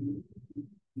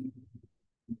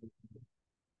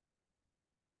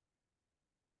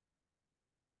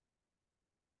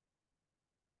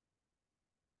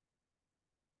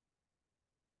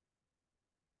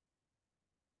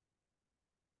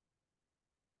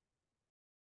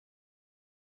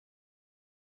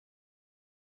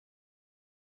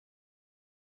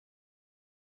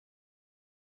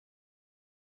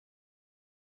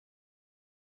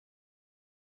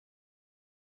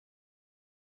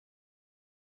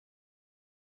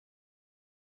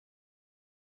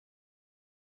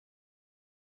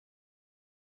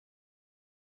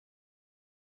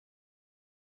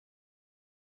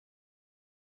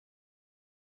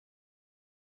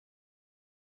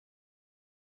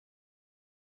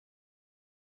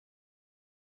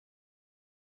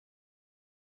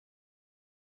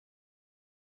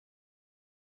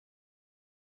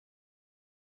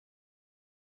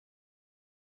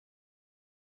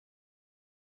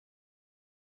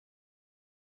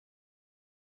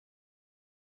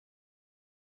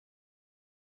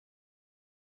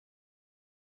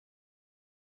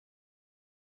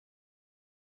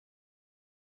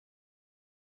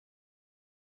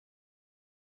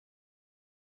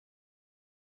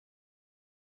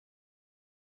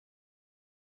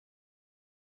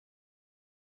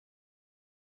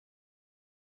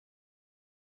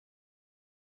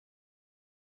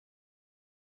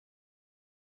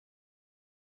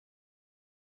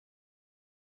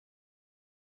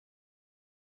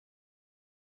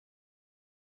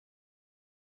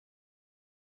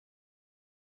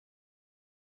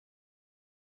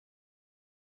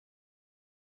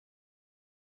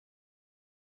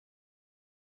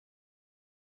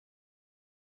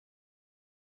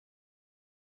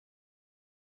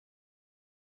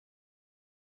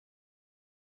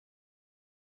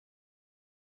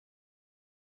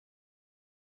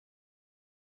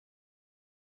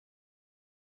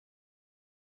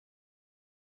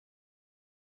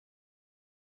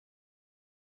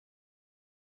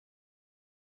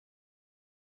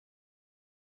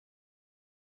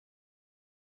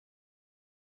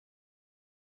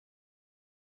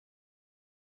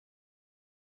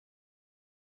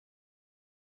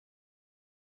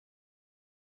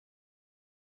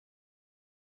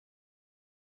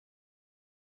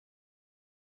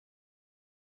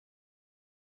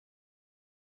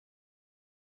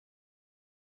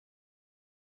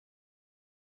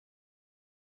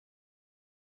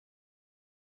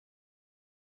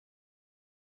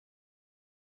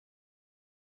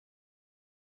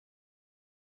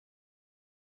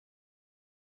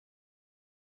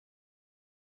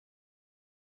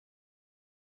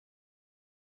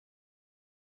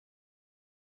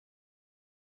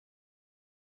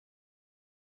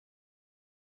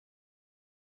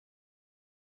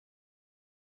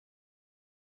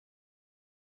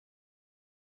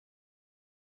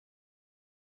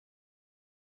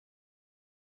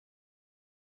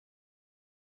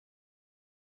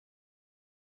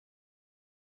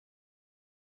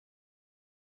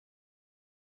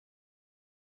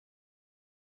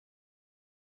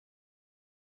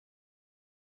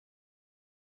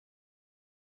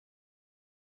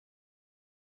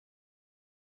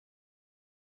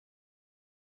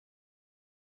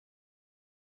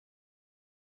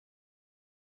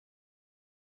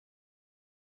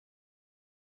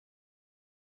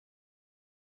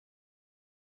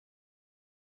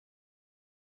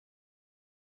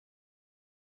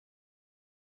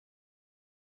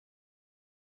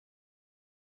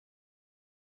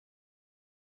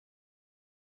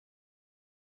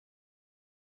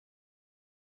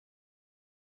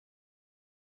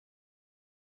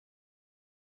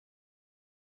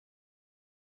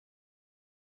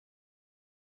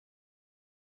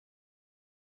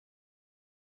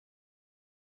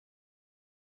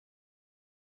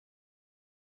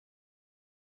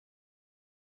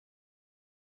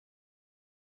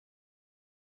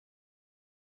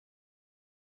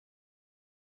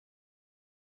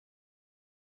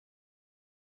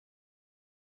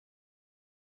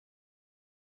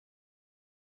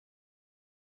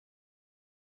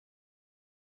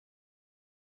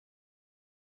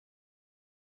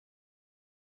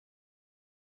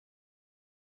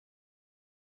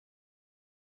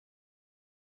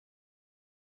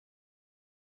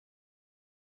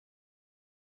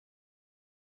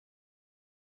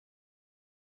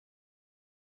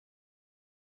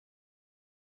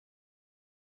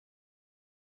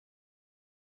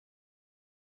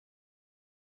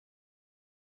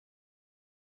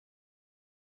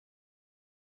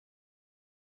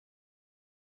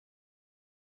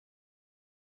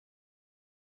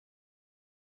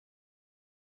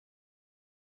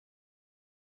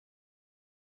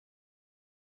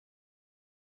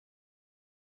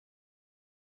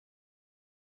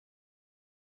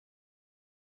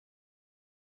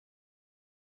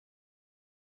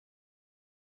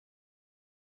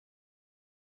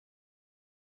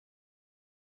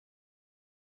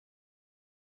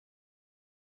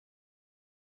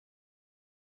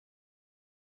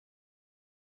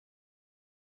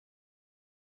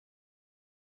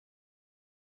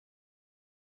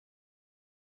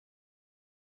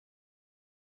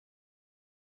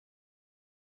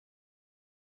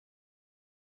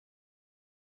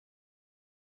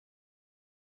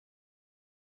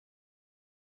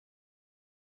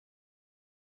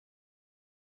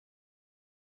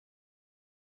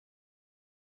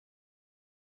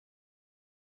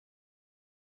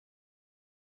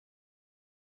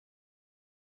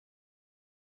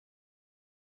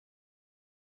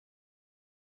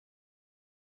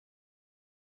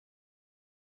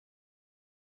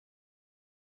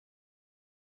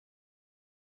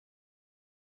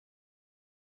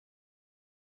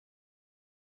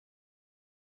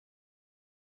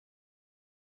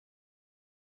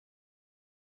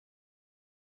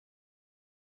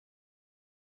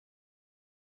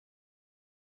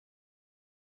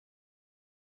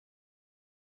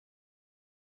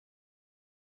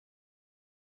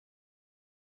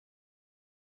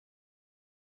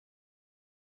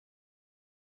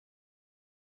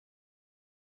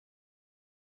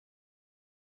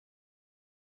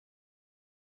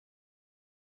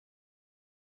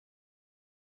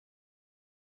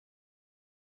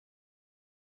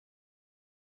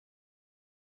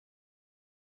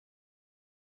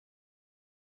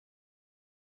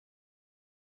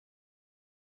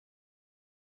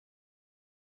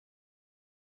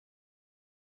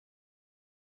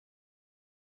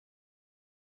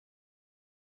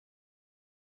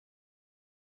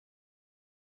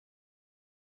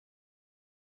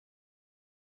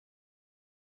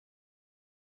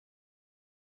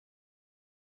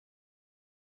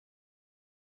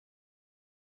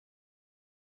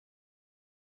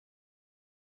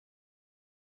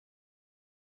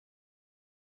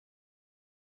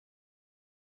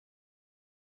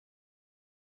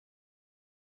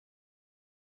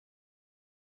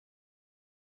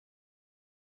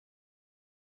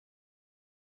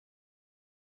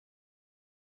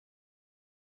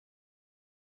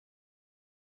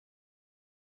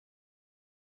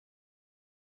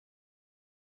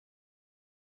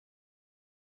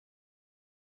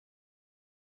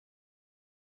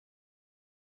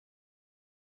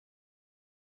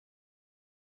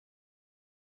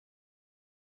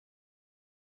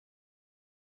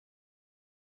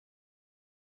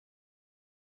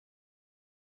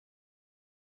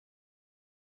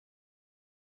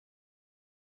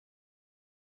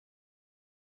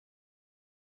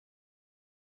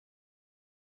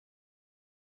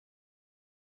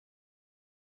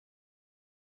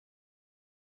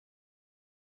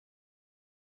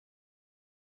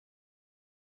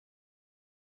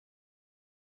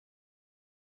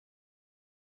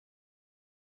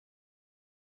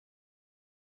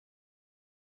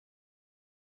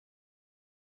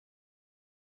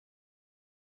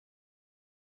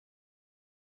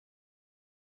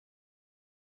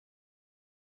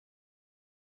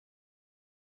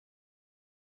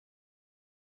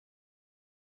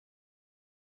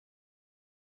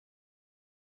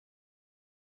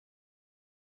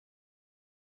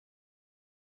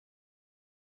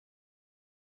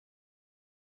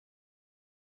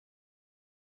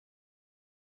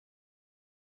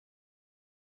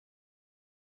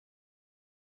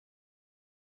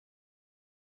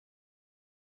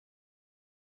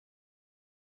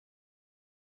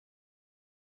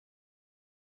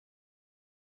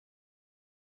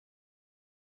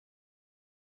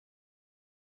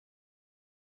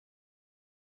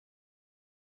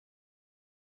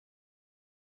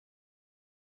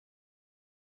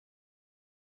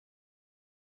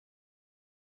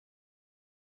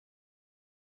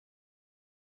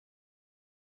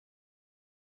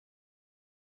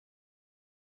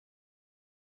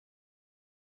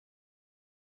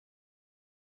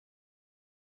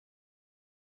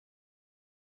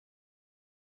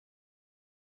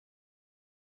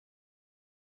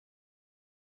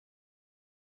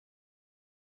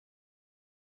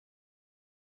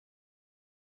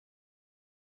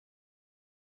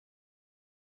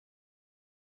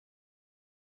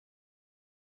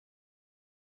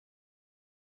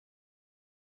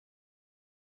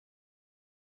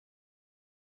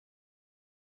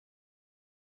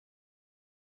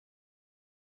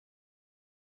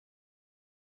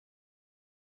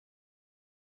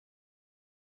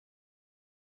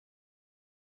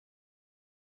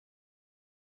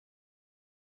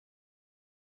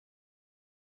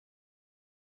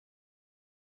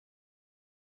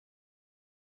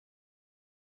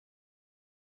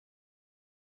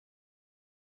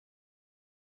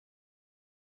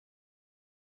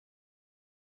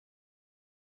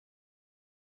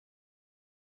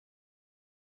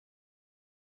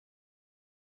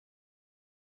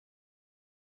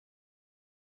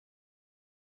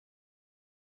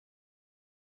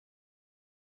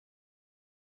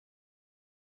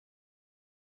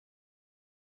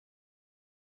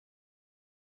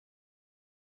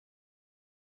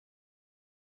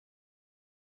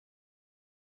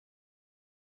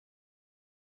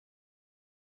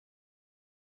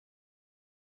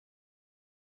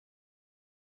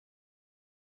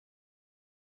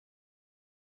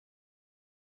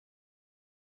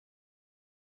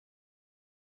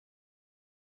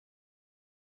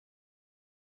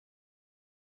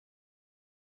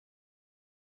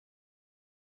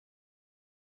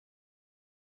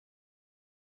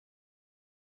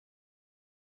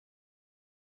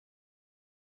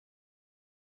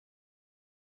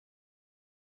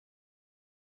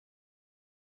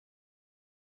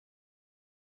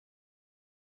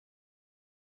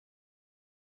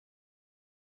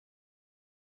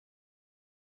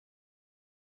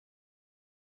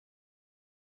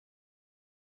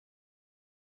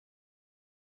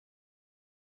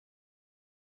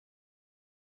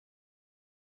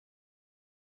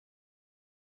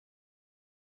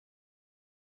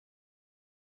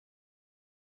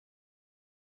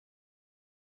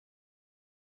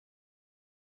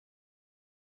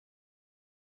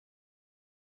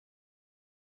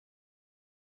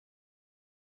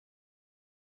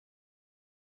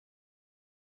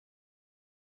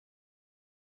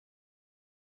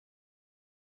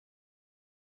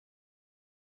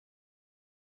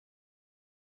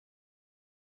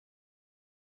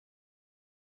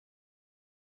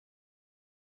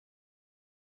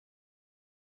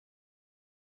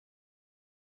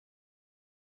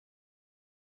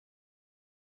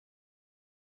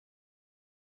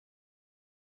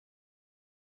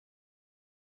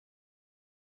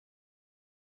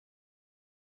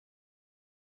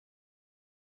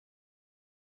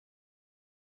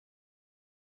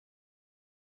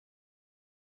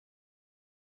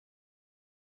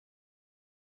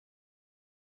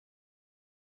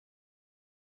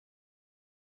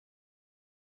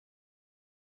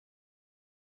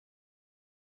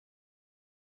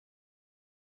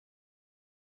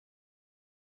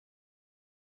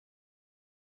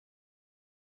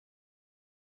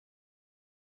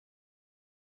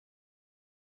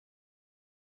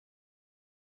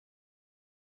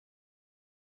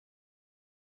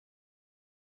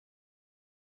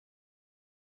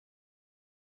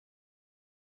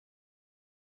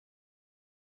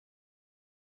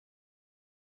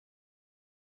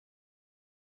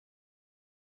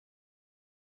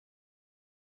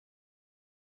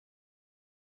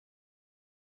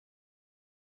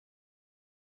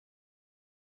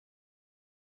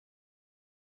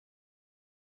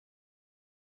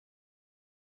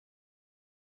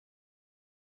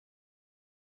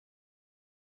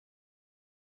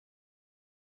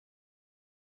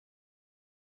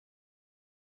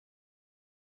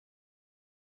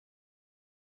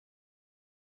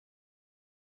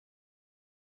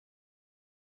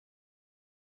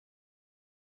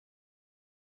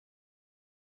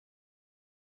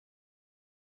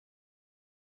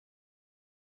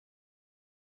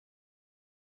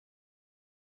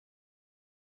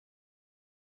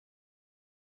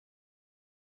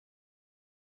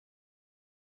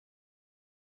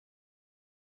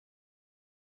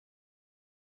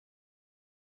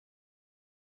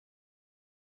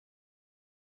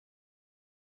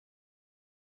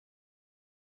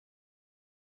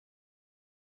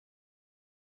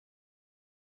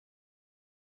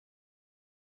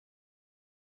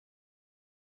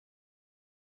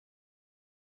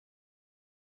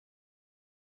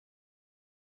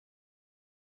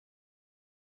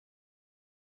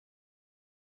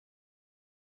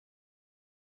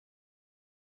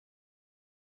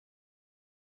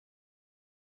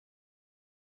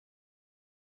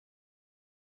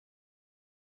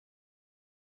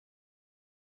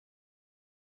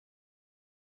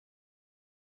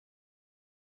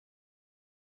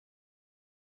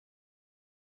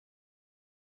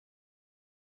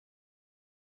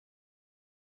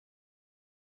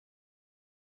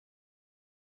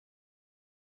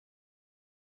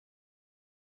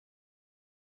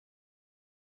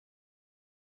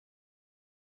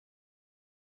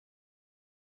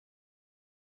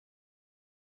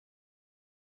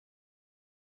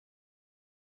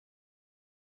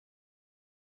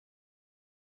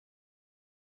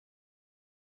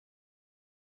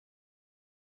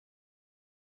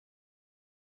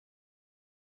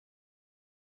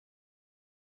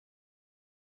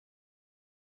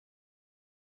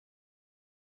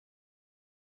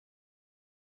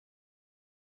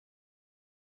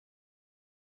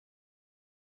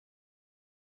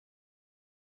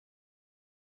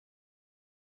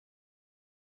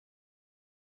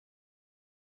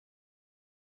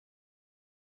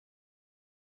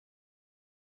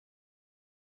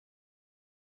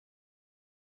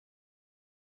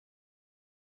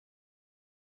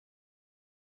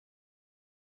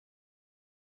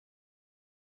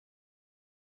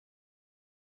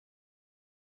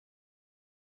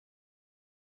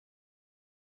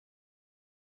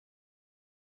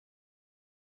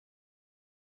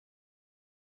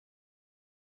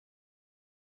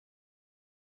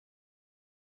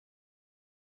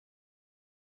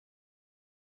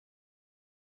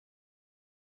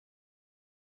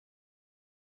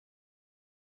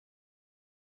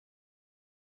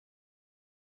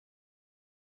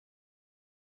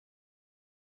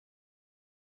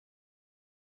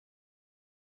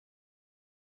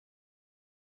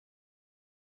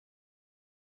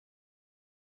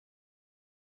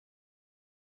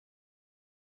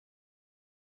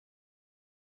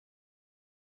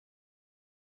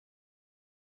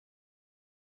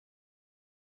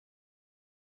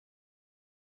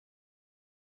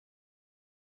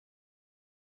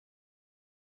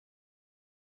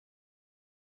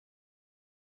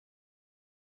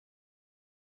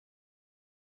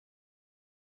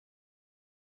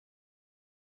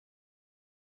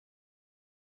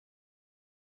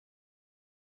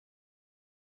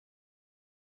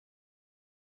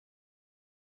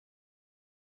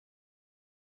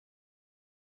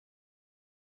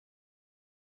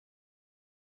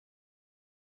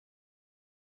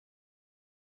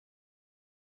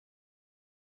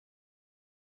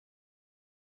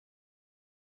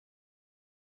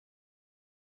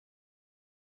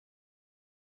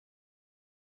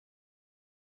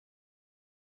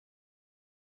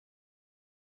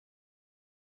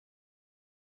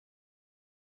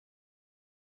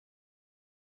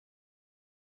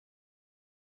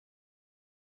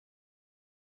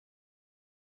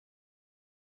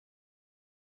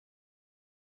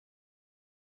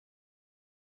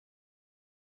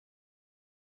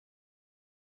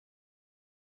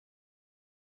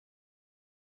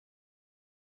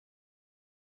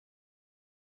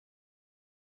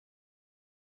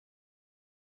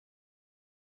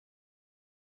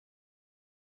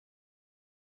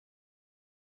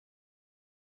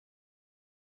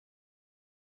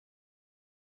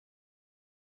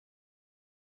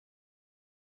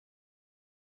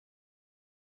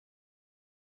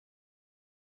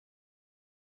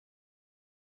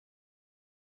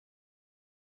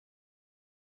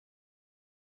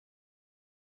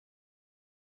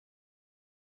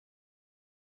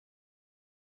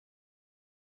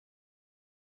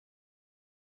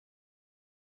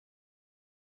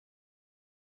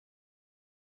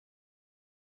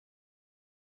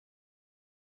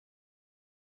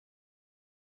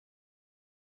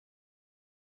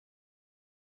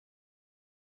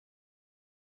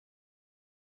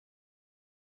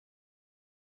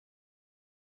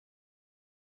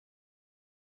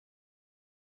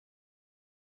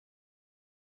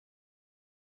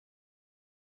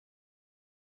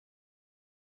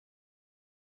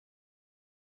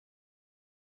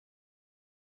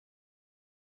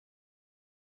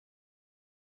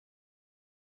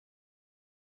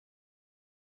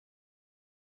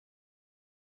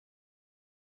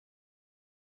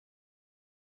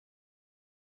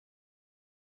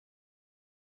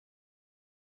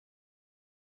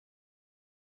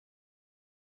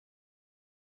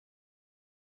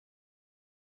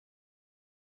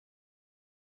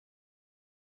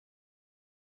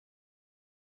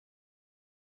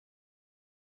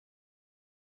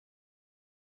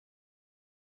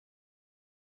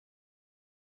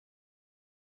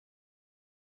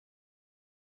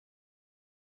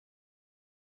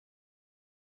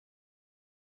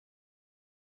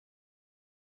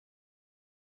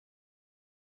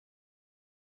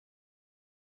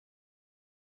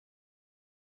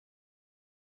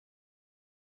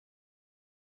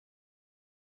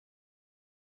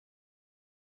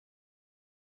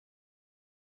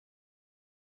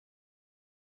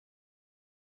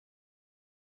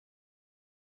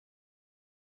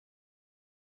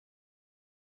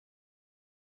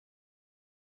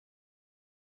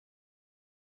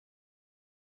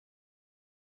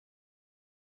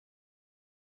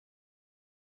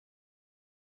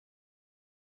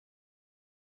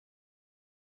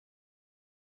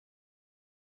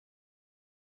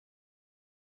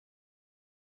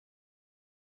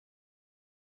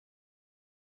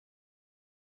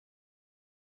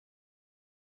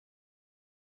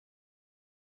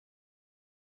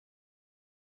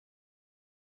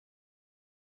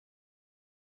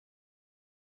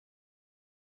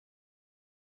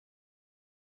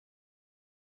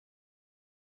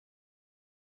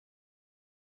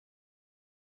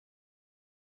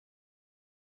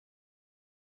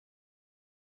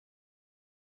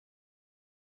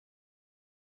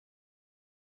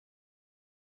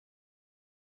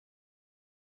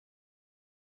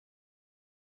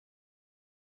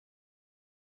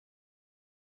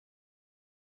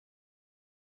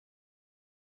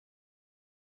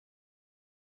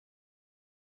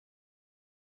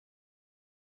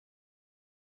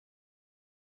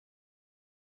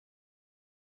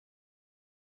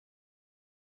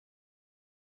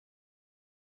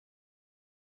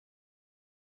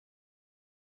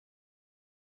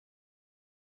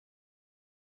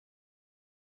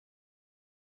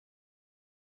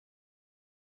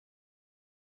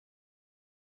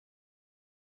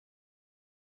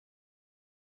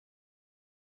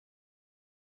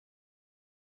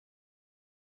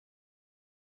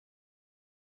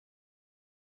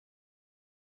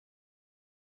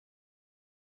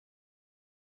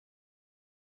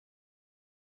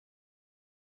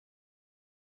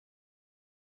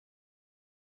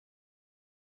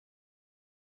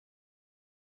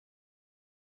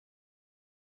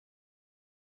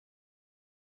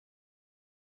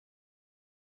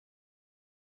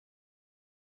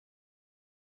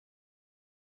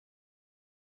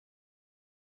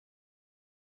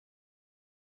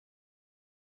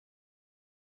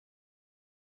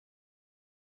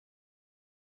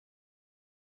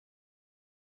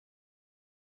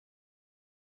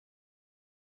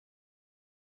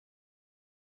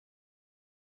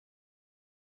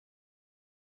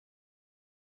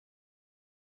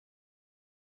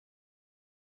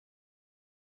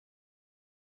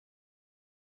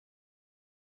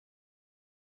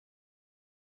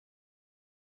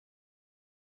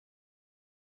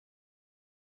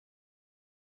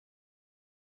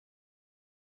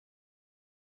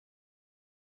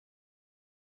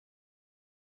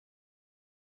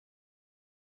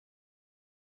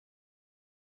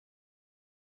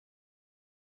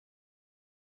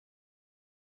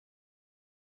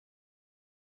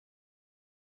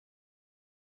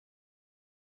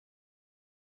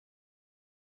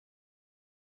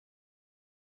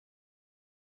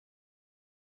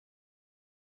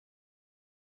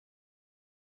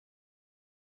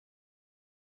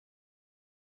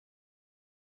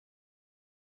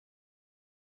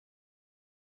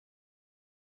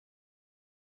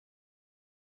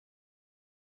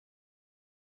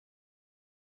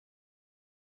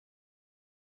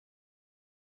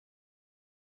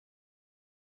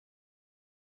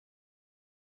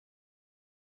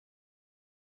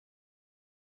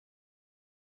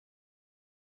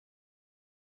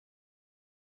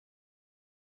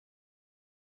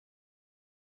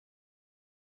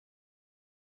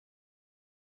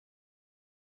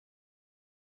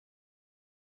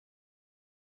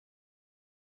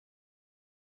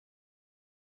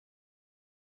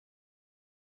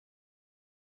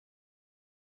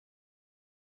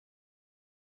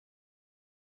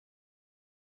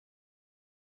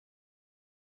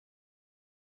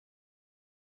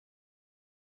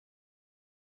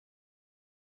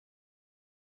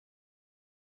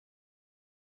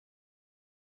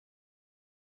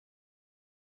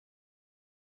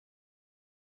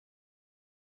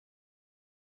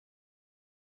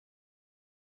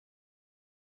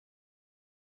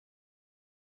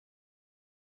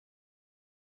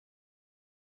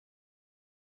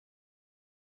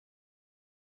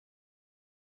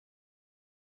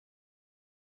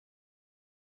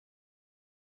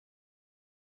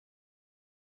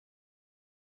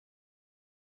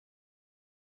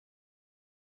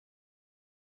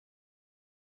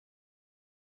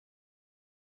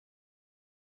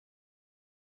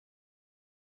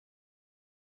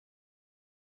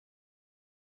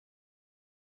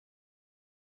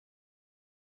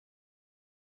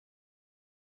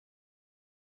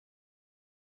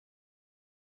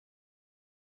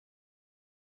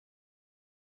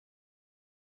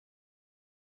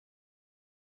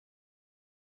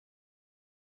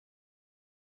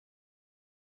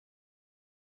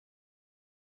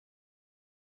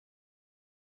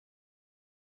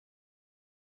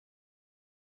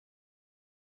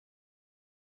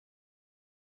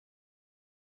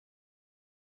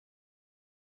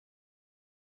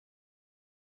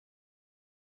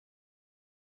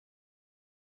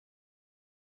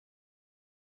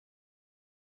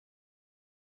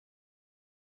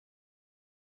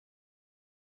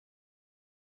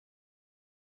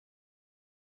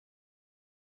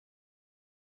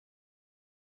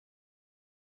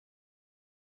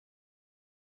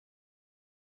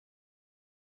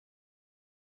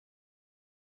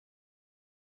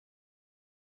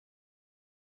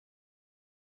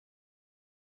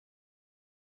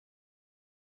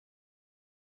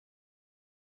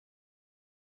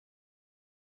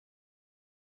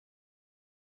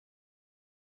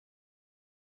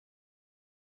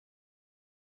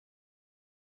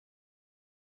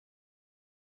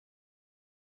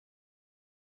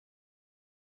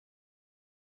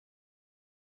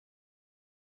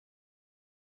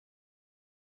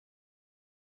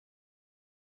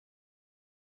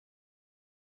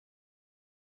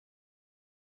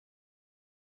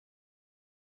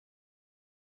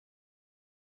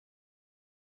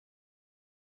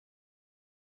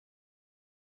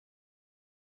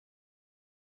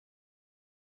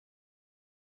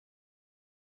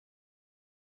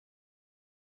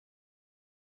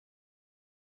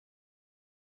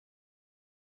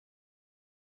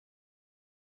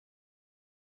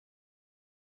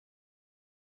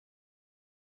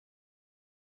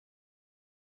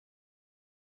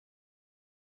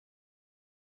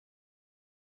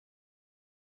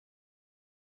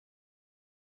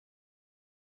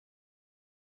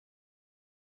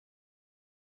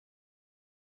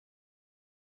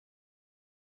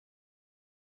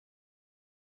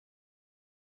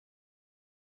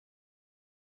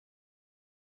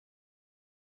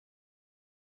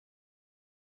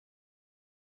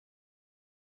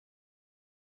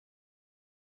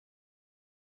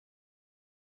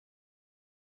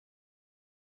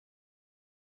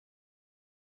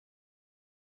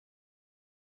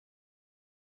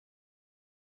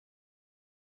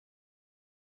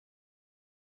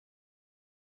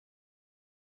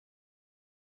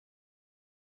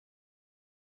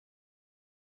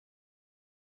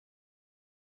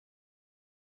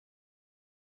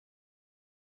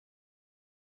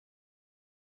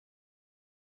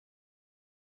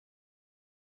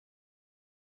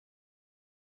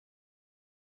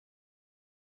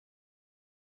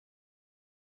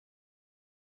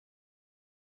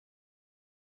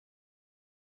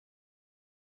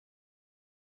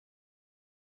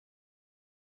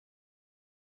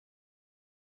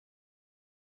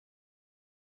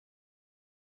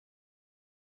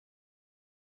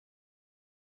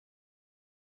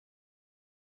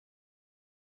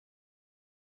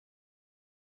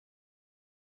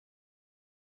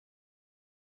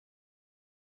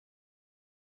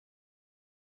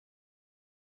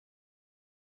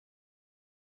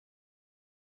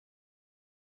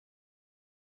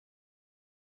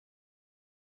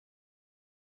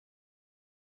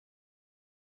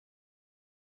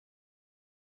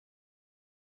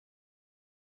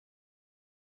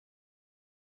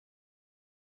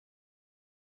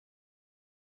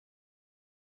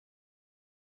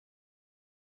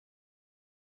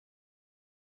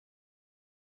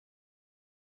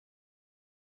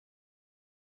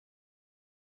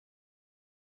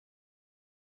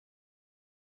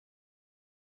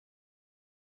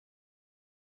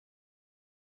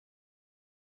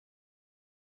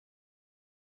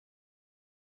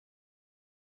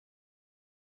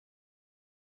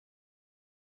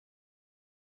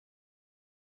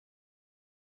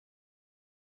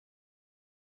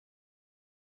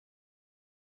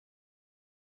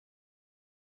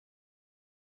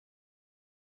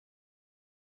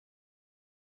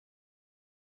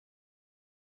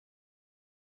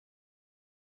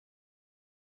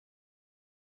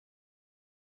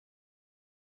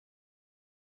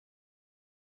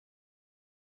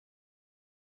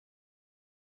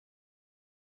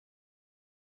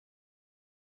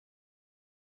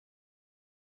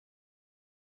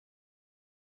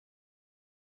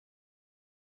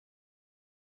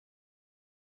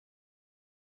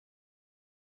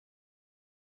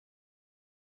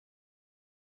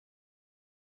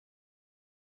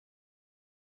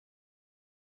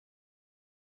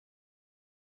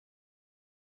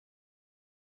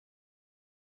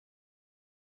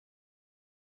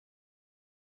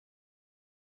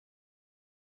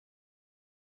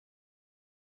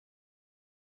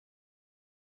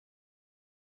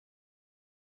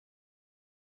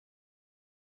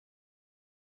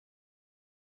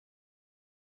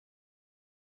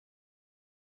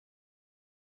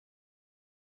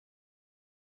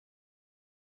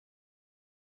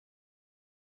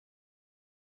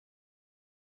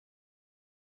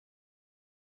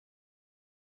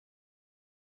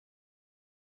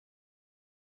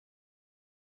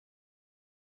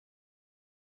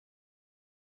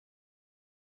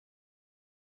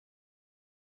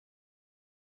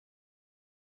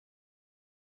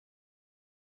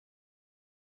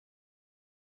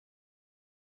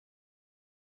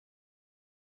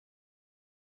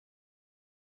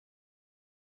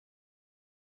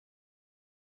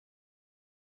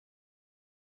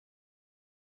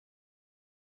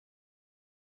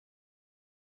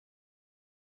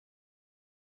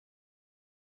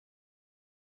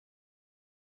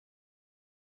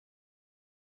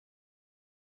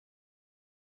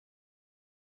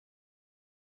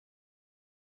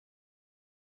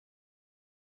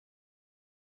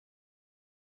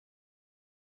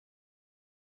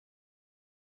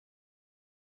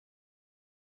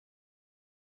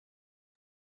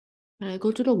 Can I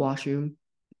go to the washroom?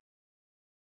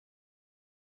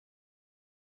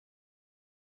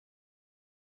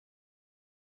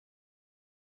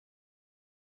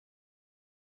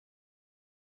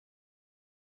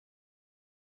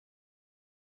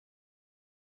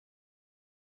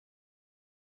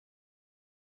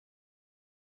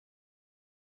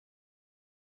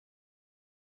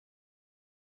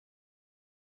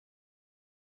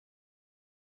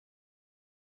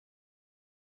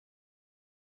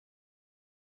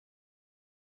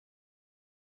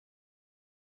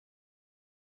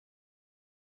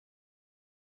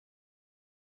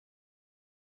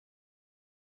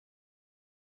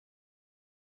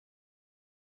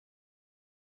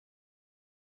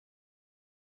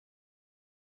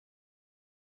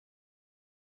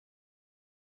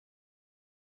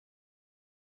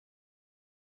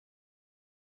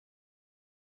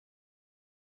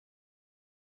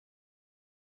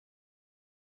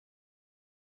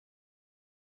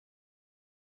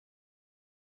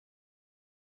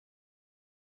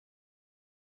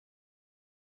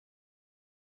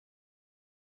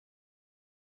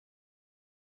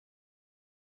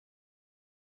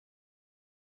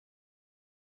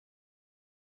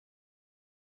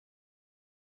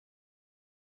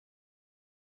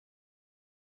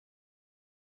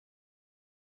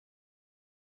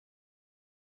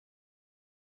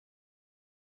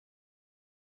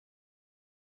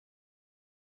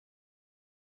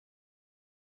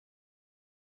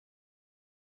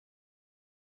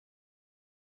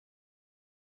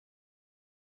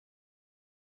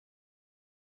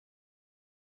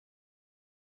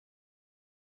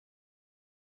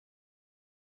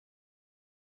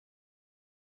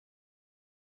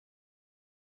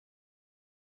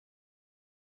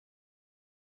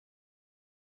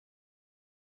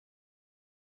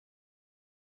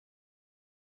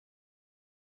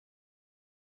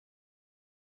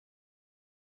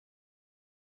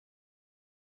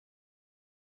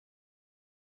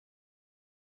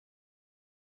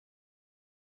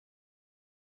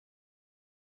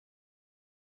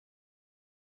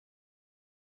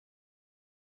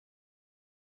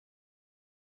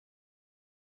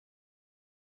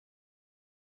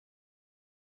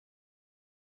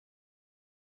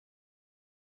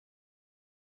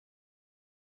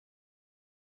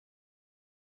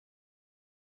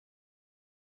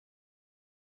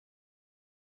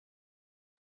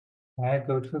 Can I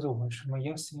go to the washroom?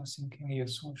 Yes, yes, you can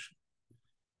use washroom.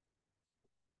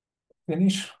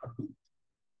 Finish.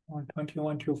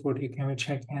 121 to 40. Can we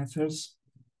check answers?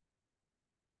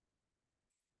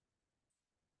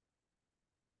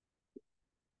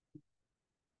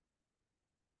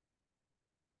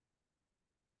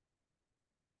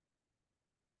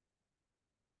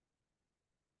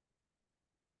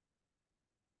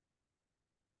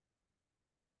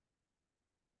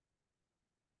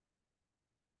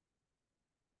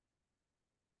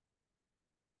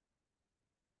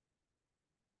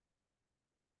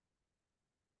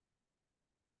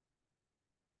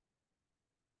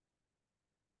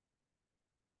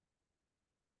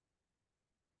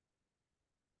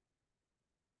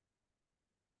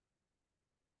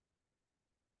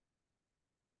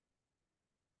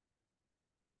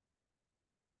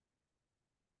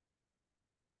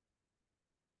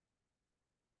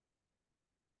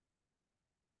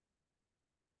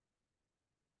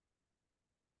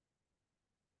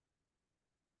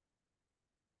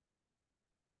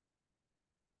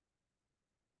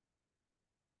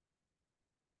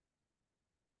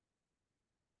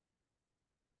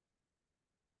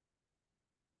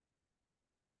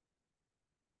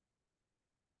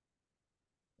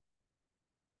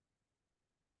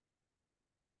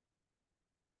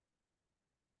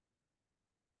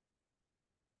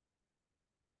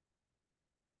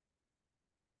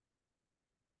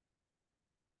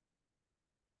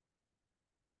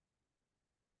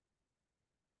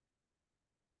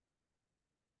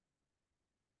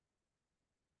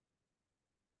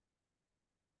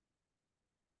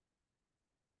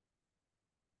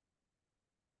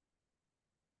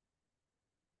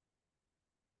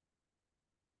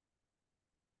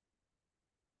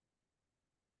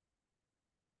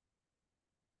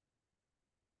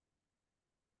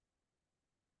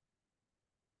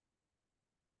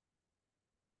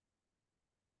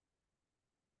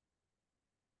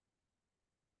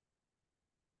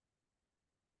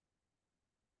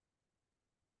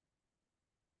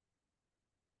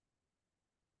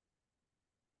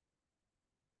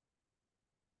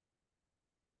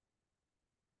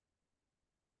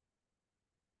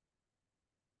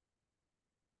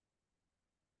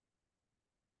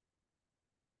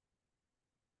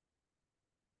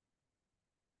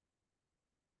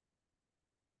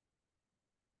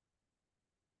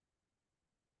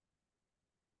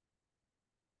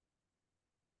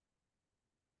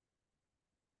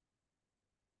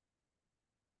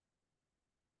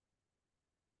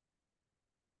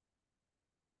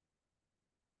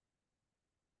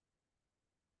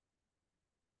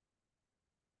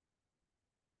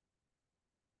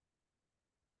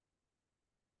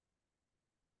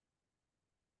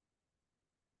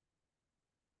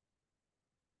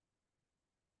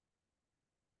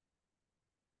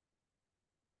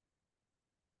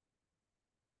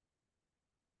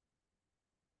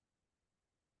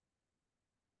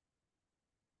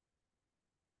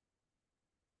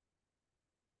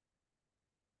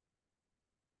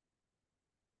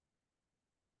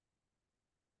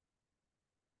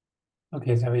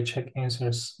 Okay, then we check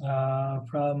answers.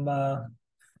 From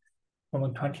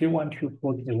 21 to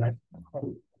 40, right?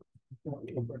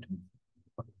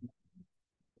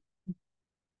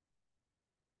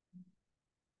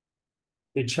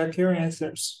 You check your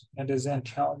answers and then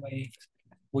tell me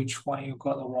which one you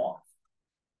got wrong.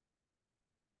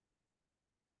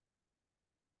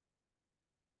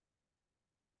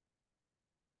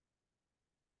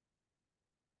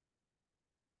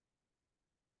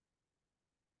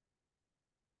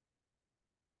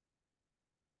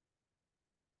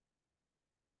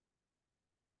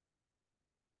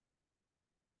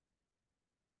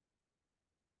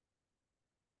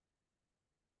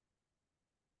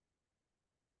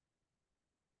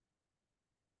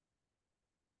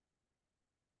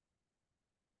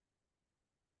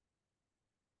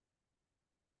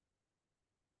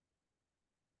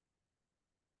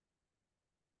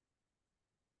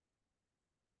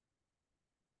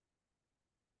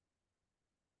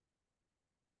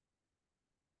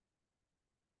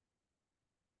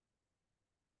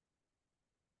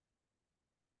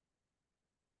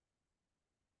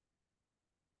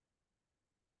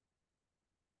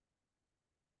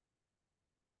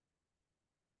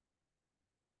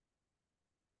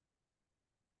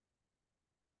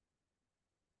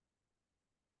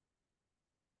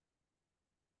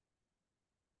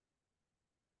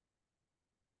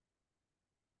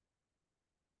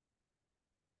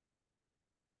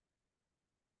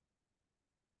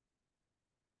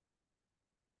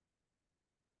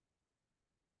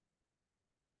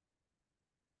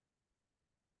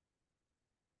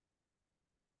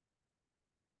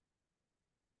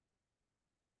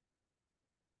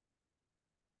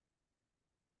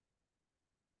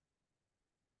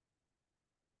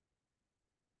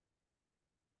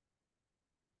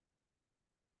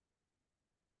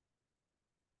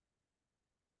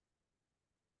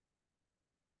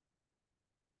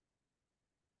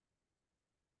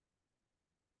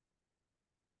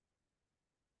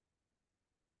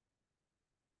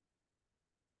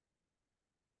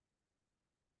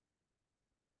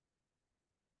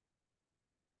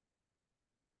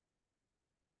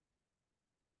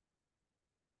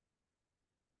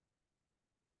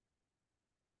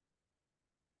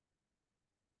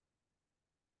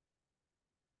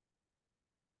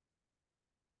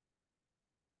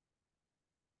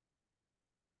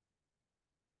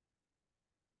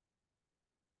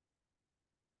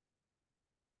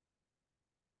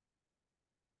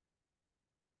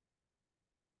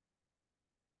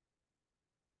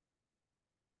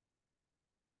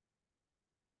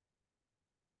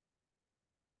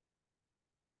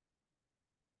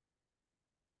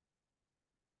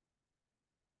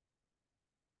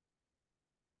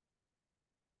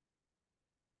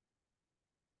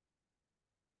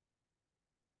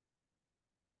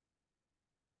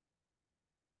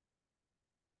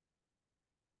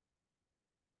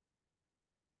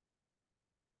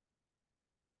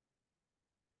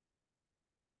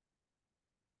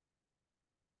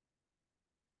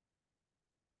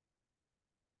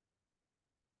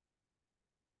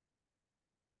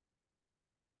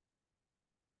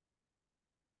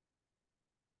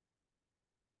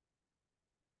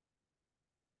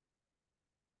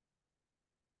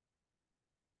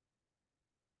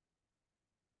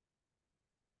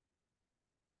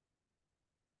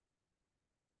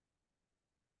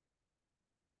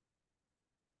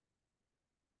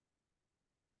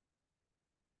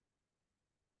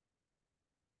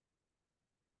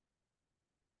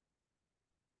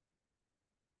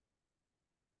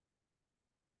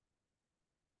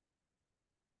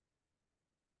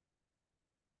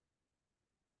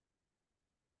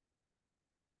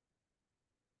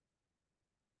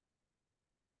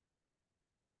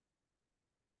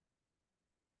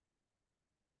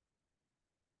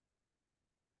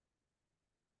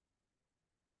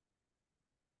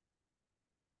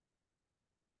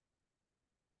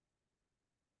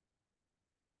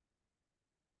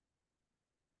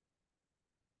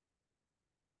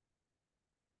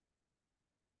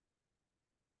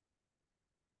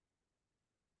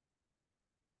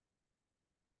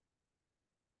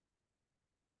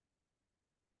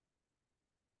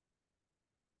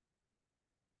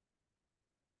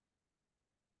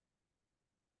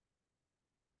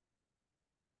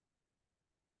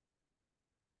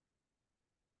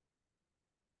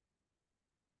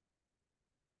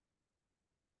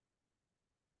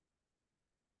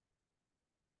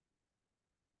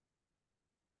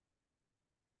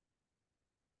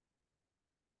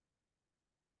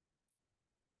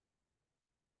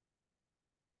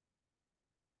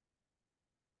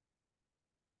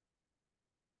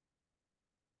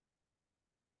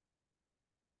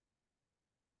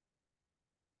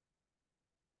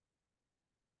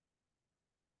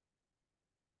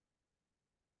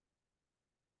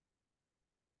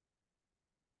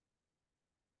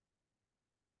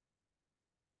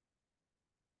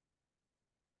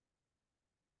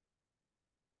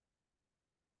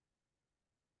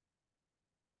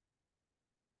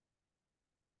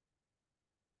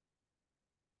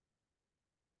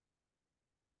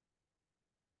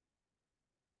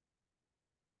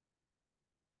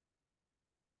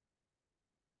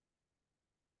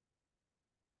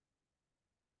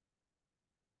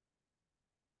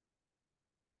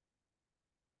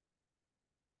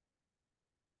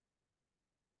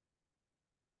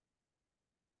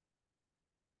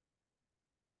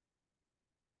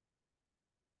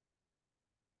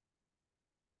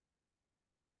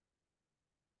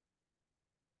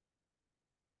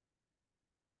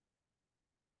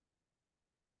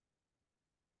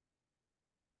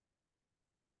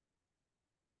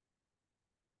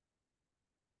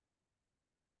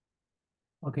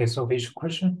 Okay, so which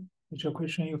question? Which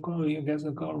question you guys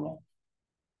got wrong?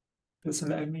 Just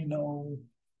let me know.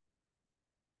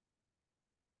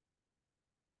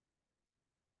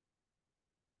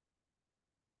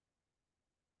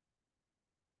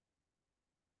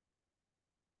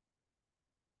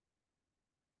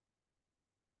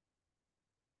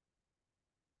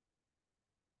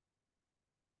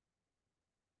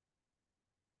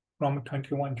 From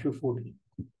 21 to 40.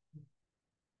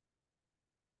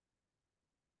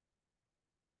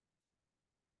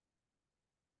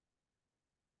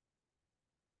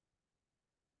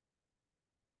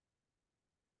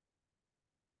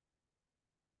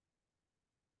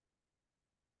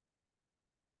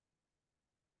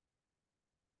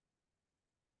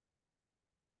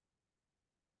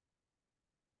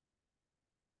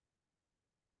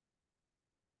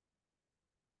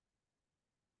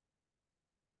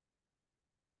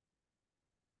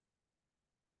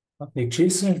 Okay,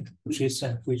 Jason,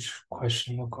 which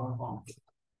question you got wrong?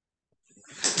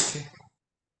 Okay.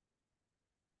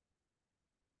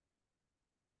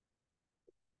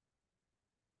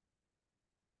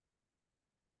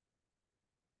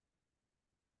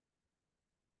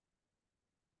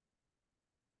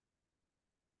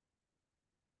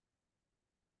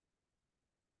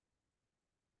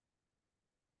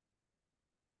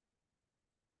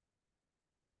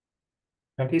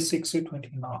 26 to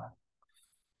 29.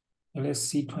 Let's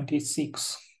see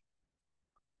 26.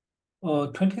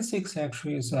 26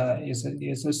 actually is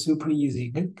a super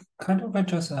easy. Kind of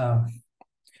just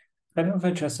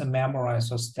a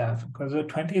memorize of stuff because the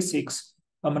 26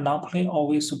 a monopoly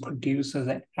always produces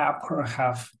the upper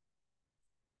half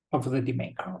of the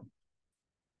demand curve.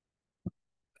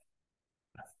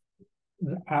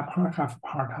 The upper half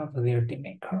part of their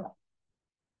demand curve.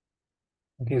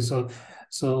 Okay, so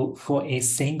for a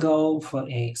single firm,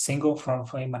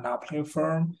 for a monopoly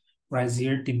firm, right,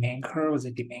 their demand curve, the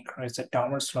demand curve is a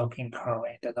downward sloping curve,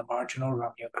 and the marginal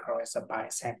revenue curve is a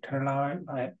bisector line,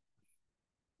 right?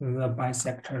 The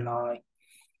bisector line.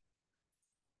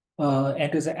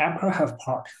 And the upper half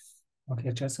part,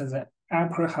 okay, just as the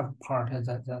upper half part,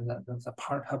 the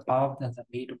part above the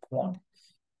midpoint.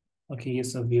 Okay,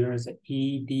 so there is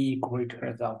ED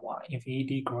greater than one. If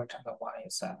ED greater than one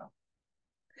is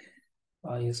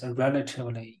a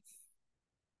relatively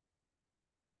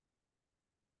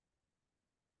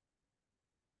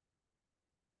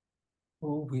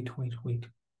wait.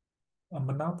 A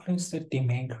monopolist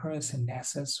demand curve is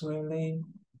necessarily.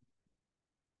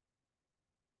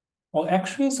 Oh,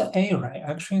 actually, it's A, right?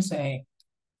 Actually, it's A.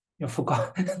 You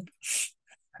forgot.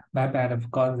 My bad. I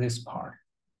forgot this part.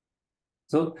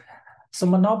 So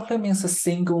monopoly means a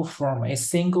single firm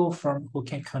who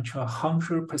can control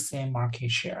 100%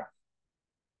 market share.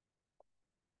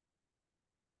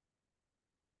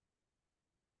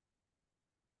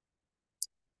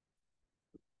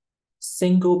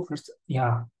 Single person,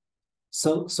 yeah.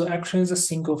 So actually, the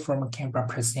single firm can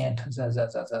represent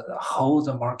the whole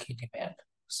the market demand.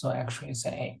 So actually, it's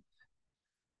A.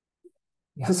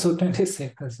 Yeah, so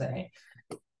 26 is A.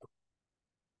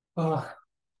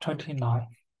 29.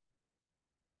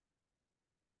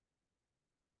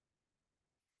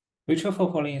 Which of the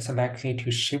following is likely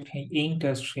to shift an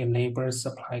industry labor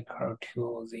supply curve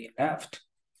to the left?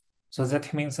 So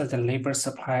that means that the labor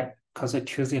supply, because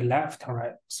to the left,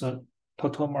 right? So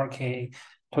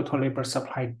total labor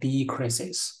supply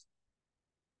decreases.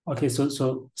 Okay,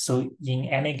 so in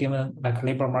any given like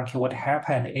labor market, what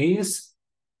happened is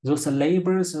those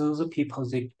people,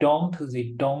 they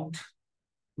don't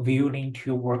willing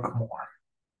to work more.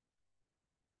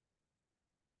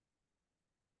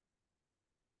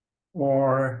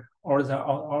 Or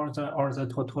the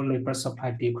total labor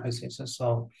supply decreases.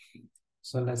 So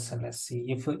let's see.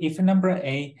 If number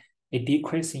a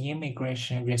decrease in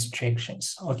immigration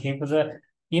restrictions. Okay, if the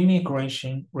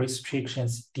immigration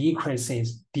restrictions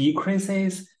decreases,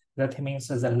 that means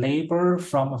that the labor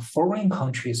from foreign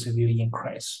countries will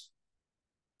increase.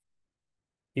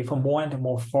 If more and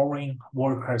more foreign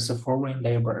workers, foreign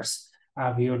laborers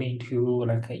are willing to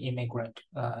like immigrate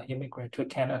to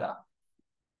Canada,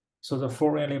 so the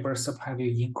foreign labor supply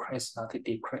will increase, not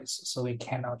decrease. So we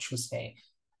cannot choose A.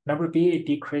 Number B, a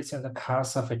decrease in the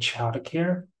cost of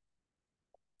childcare.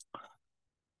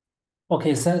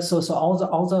 Okay, so all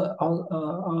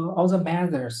the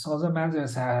measures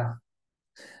are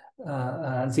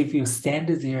they will send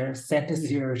their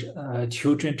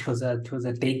children to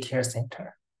the daycare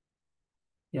center.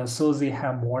 Yeah, so they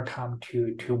have more time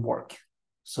to work.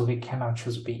 So we cannot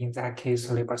choose B. In that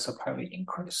case, labor supply will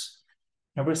increase.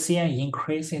 Number C, an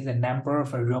increase in the number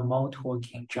of remote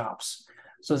working jobs.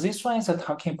 So this one is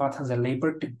talking about the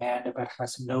labor demand, but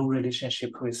has no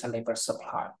relationship with the labor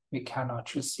supply. We cannot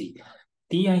choose C.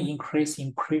 D, an increase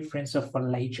in preference for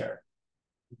leisure.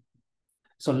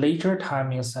 So leisure time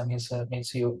means you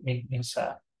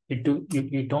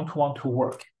don't want to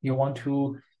work. You want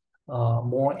to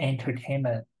more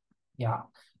entertainment. Yeah.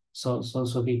 So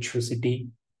we choose D.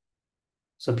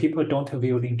 So people don't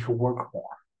willing to work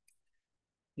more.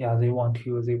 Yeah, they want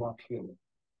to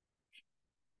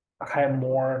have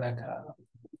more like a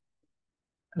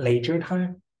leisure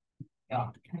time. Yeah.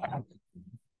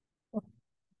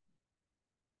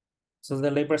 So the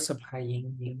labor supply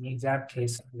in that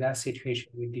case, in that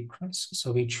situation will decrease.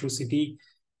 So we choose D.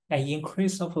 An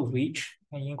increase of which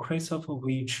for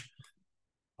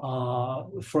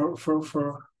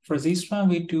this one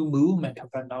we do movement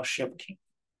but not shifting.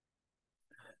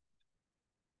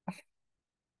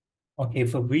 Okay,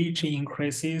 for which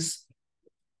increases,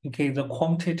 okay, the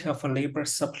quantity of labor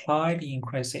supplied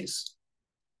increases.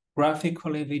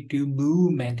 Graphically, we do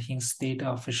movement instead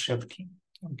of shifting.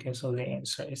 Okay, so the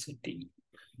answer is D.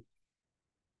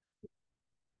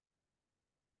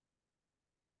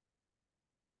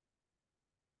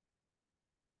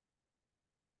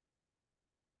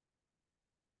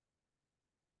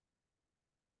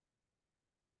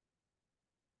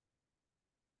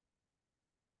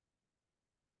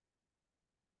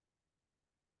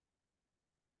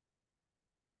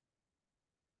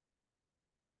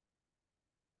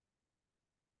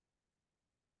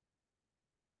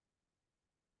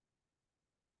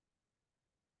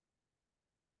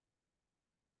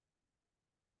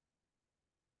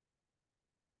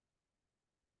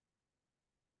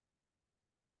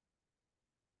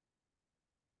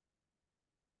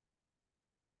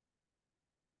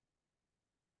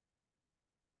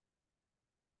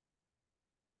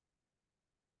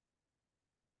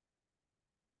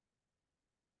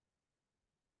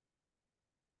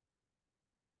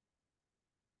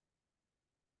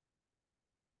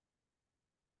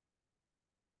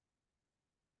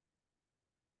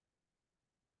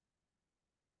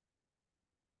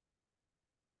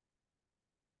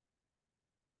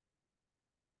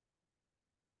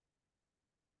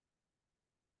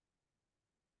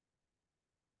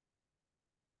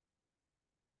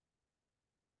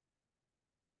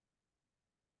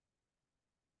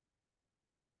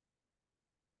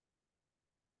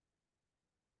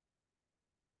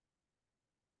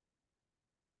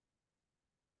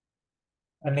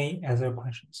 Any other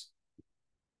questions?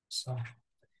 So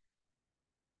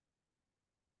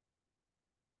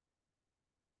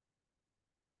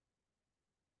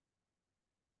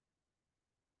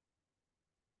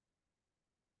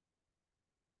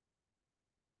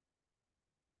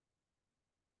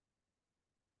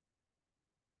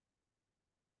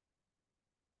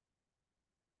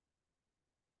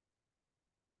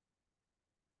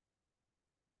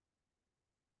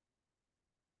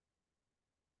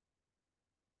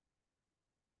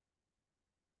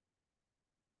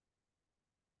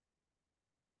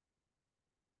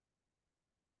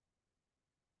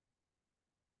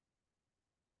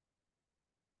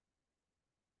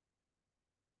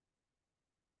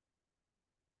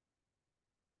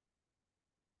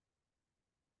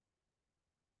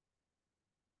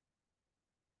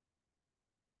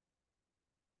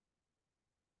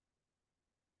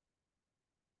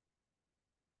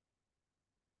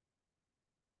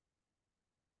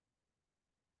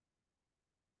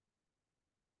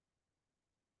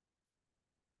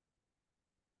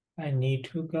I need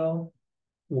to go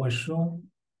washroom.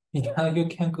 Yeah, you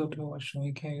can go to washroom.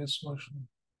 You can use washroom.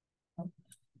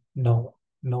 No,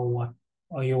 no one.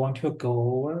 Oh, you want to go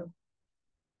over?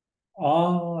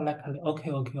 Oh, like okay.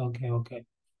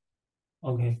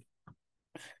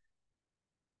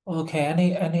 Okay,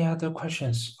 any other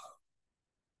questions?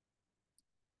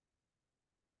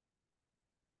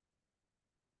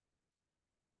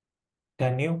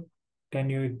 Daniel?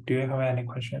 Daniel, do you have any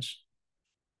questions?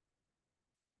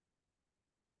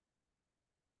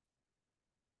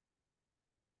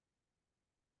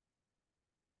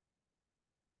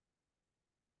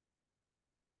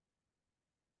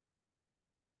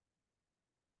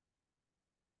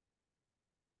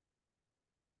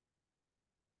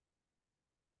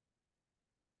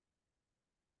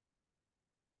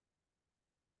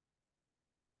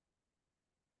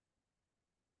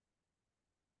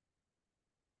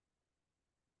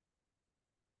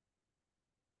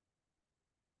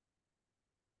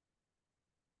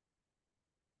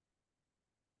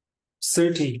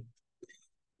 30.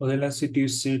 Okay, let's do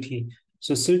 30.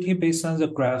 So 30 based on the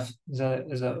graph, the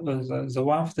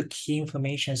one of the key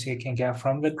informations you can get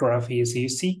from the graph is you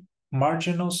see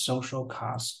marginal social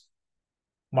cost.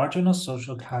 marginal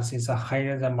social cost is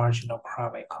higher than marginal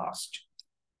private cost.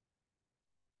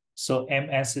 So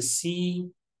MSC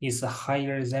is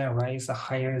higher than, right? It's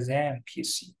higher than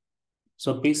PC.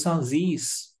 So based on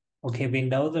these, okay, we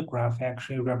know the graph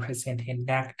actually represents a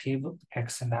negative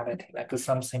externality, like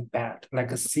something bad,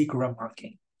 like a secret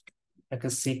market, like a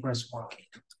secret market.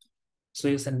 So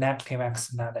it's a negative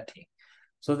externality.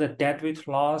 So the deadweight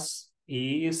loss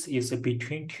is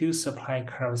between two supply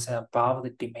curves and above the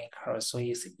demand curve. So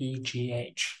it's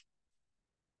EGH.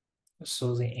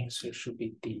 So the answer should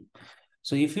be D.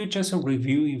 So if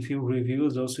you review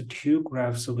those two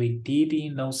graphs we did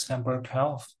in notes number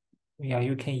 12, yeah,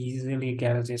 you can easily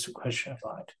get this question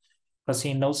right. Because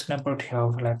in notes number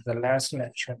 12, like the last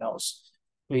lecture notes,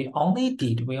 we only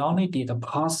did a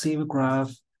positive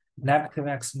graph, negative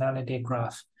externality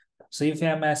graph. So if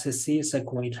MSC is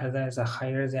greater than is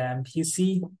higher than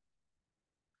MPC,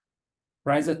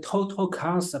 right, the total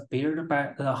cost beared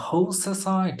by the whole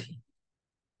society,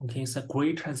 okay, is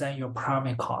greater than your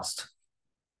primary cost.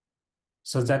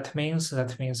 So that means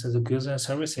the goods and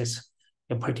services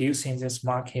you produce in this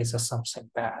market is something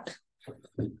bad.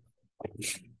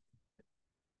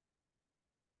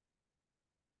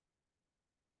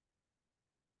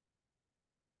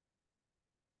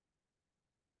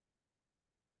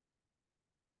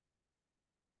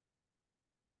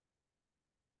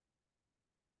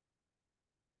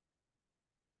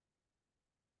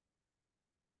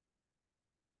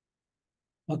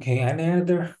 Okay, any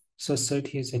other? So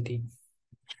 30 is a D.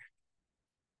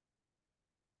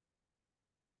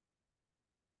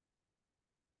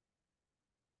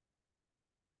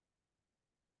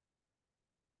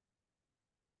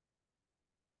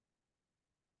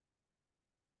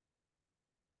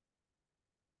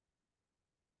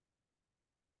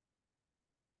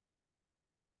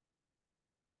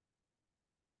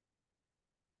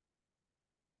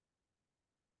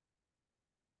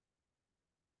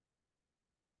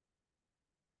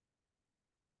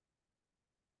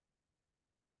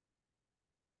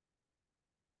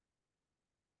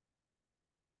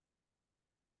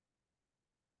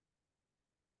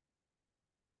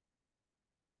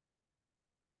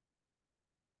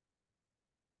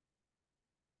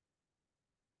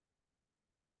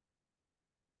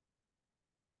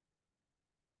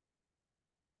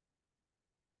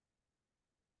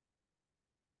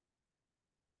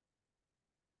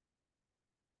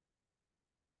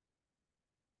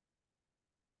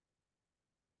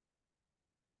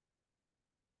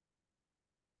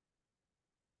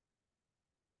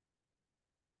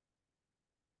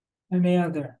 Any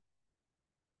other?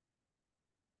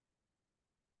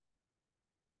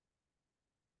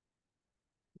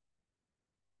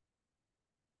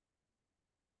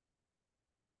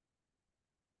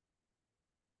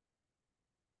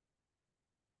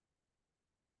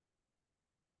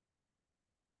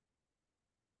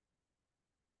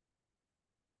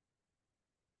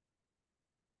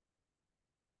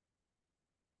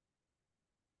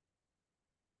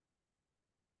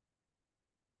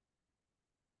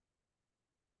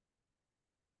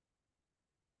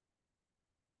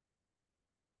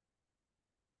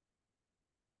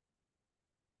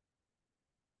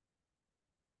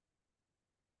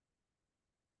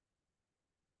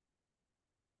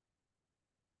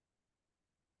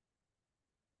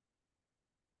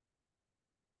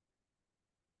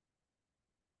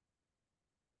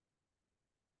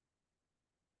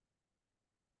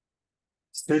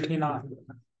 It's 39.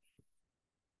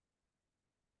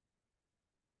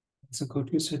 Let's go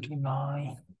to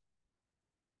 39.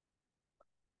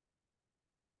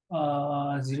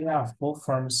 There are four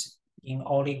firms in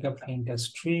oligopoly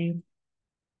industry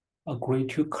agree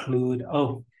to collude.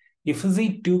 Oh, if they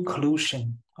do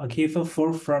collusion, okay, if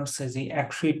four firms say they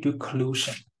actually do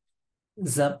collusion,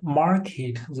 the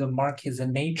nature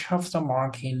of the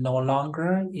market no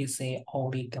longer is a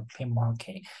oligopoly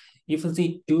market. If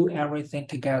they do everything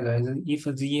together, if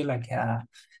they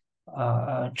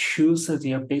choose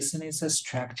their business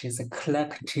strategies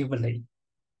collectively,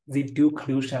 they do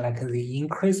collusion, like they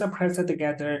increase the price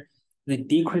together, they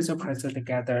decrease the price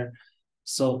together.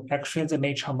 So actually the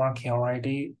nature market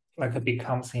already like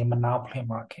becomes a monopoly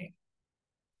market.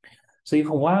 So if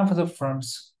one of the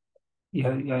firms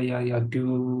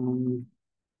do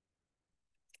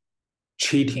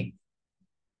cheating.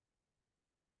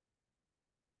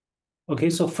 Okay,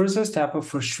 so first step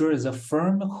for sure is the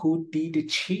firm who did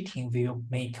cheating will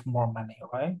make more money,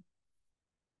 right?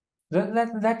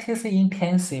 That is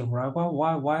intensive, right?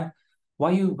 Why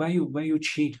you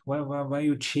cheat? Why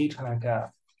you cheat like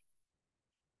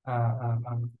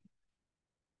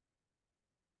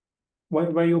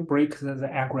why you break the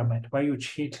agreement? Why you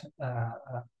cheat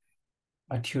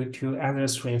to other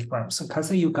three firms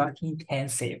because you got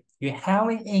intensive. You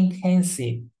highly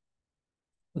intensive.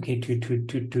 Okay, to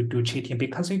do cheating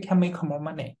because you can make more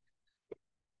money.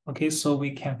 Okay, so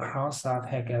we can cross out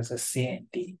as a C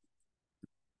and D.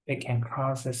 We can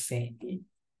cross the C and D.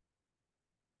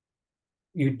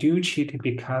 You do cheat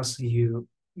because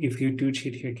if you do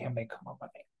cheat, you can make more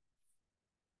money.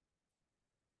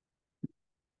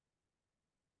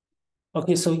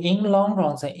 Okay, so in long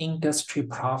run, the industry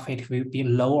profit will be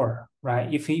lower, right?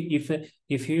 If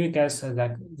you guys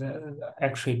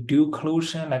actually do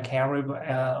collusion, like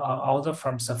all the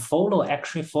firms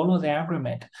actually follow the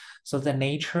agreement, so the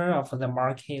nature of the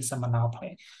market is a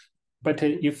monopoly. But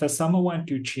if someone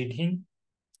do cheating,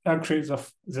 actually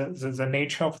the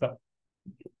nature of the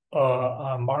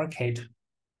market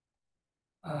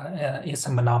is a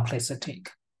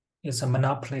monopolistic. It's a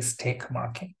monopolistic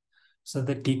market. So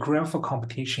the degree of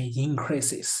competition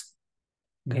increases.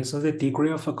 Okay, so the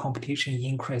degree of competition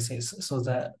increases, so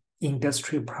the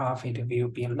industry profit will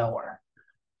be lower.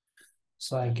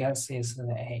 So I guess it's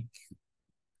the A.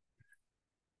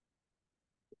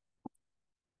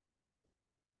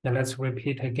 Now let's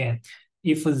repeat again.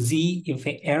 If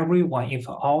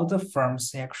all the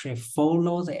firms actually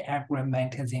follow the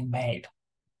agreement they made,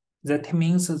 that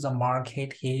means the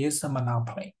market is a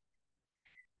monopoly.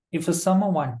 If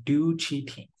someone do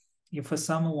cheating, if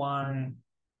someone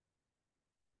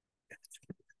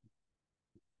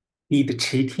did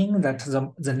cheating, that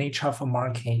the nature of a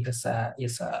market is an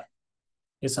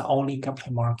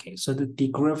oligopoly market. So the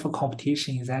degree of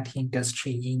competition in that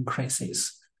industry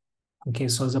increases. Okay,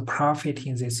 so the profit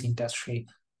in this industry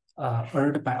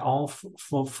earned by all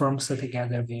four firms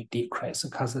together will decrease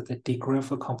because the degree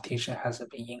of competition has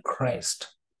been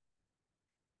increased.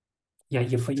 Yeah,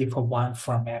 if one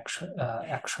firm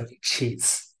actually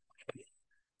cheats.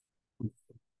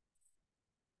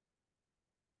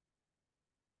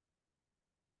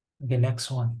 Okay, next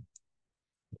one.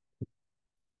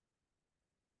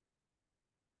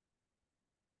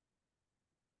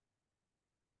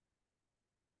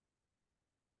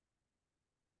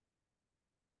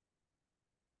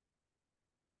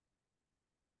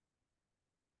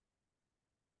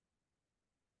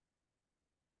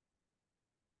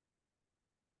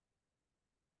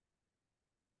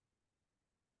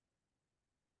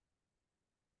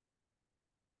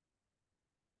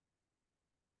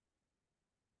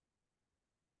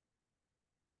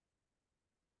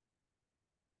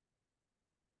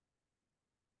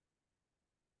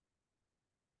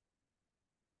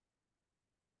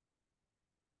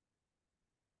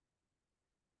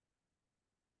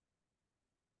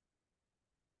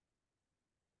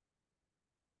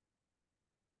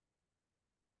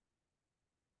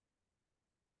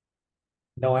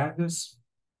 No others?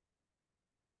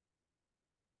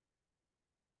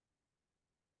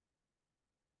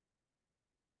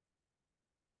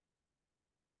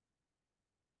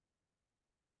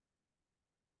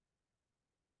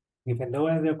 If no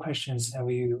other questions,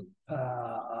 we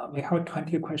have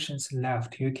 20 questions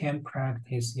left. You can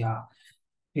practice, yeah.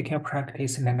 You can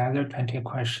practice in another 20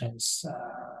 questions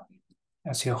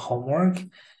as your homework.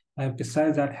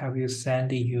 Besides that, have you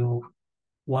send you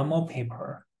one more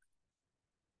paper?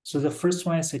 So the first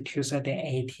one is a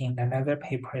 2018, another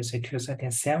paper is a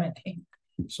 2017.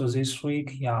 So this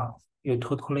week, yeah, you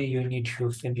need to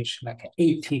finish like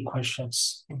 80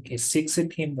 questions. Okay,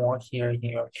 60 more here in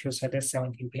your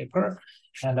 2017 paper,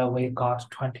 and we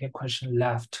got 20 questions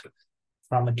left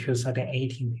from a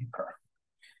 2018 paper.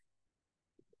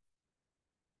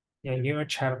 Yeah, in your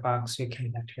chat box, you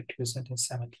can enter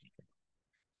 2017.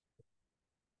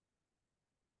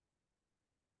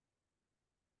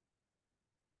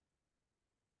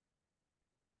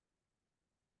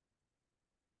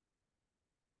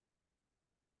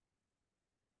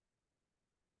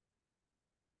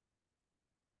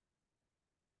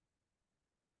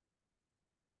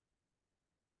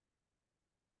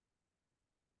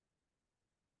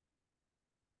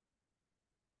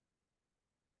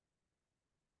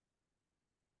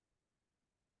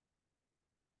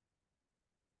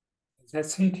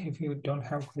 That's it. If you don't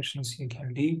have questions, you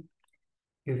can leave.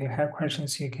 If you have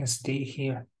questions, you can stay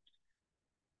here.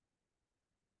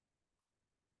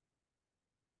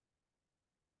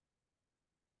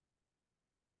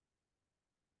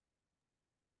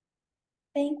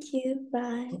 Thank you.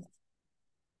 Bye.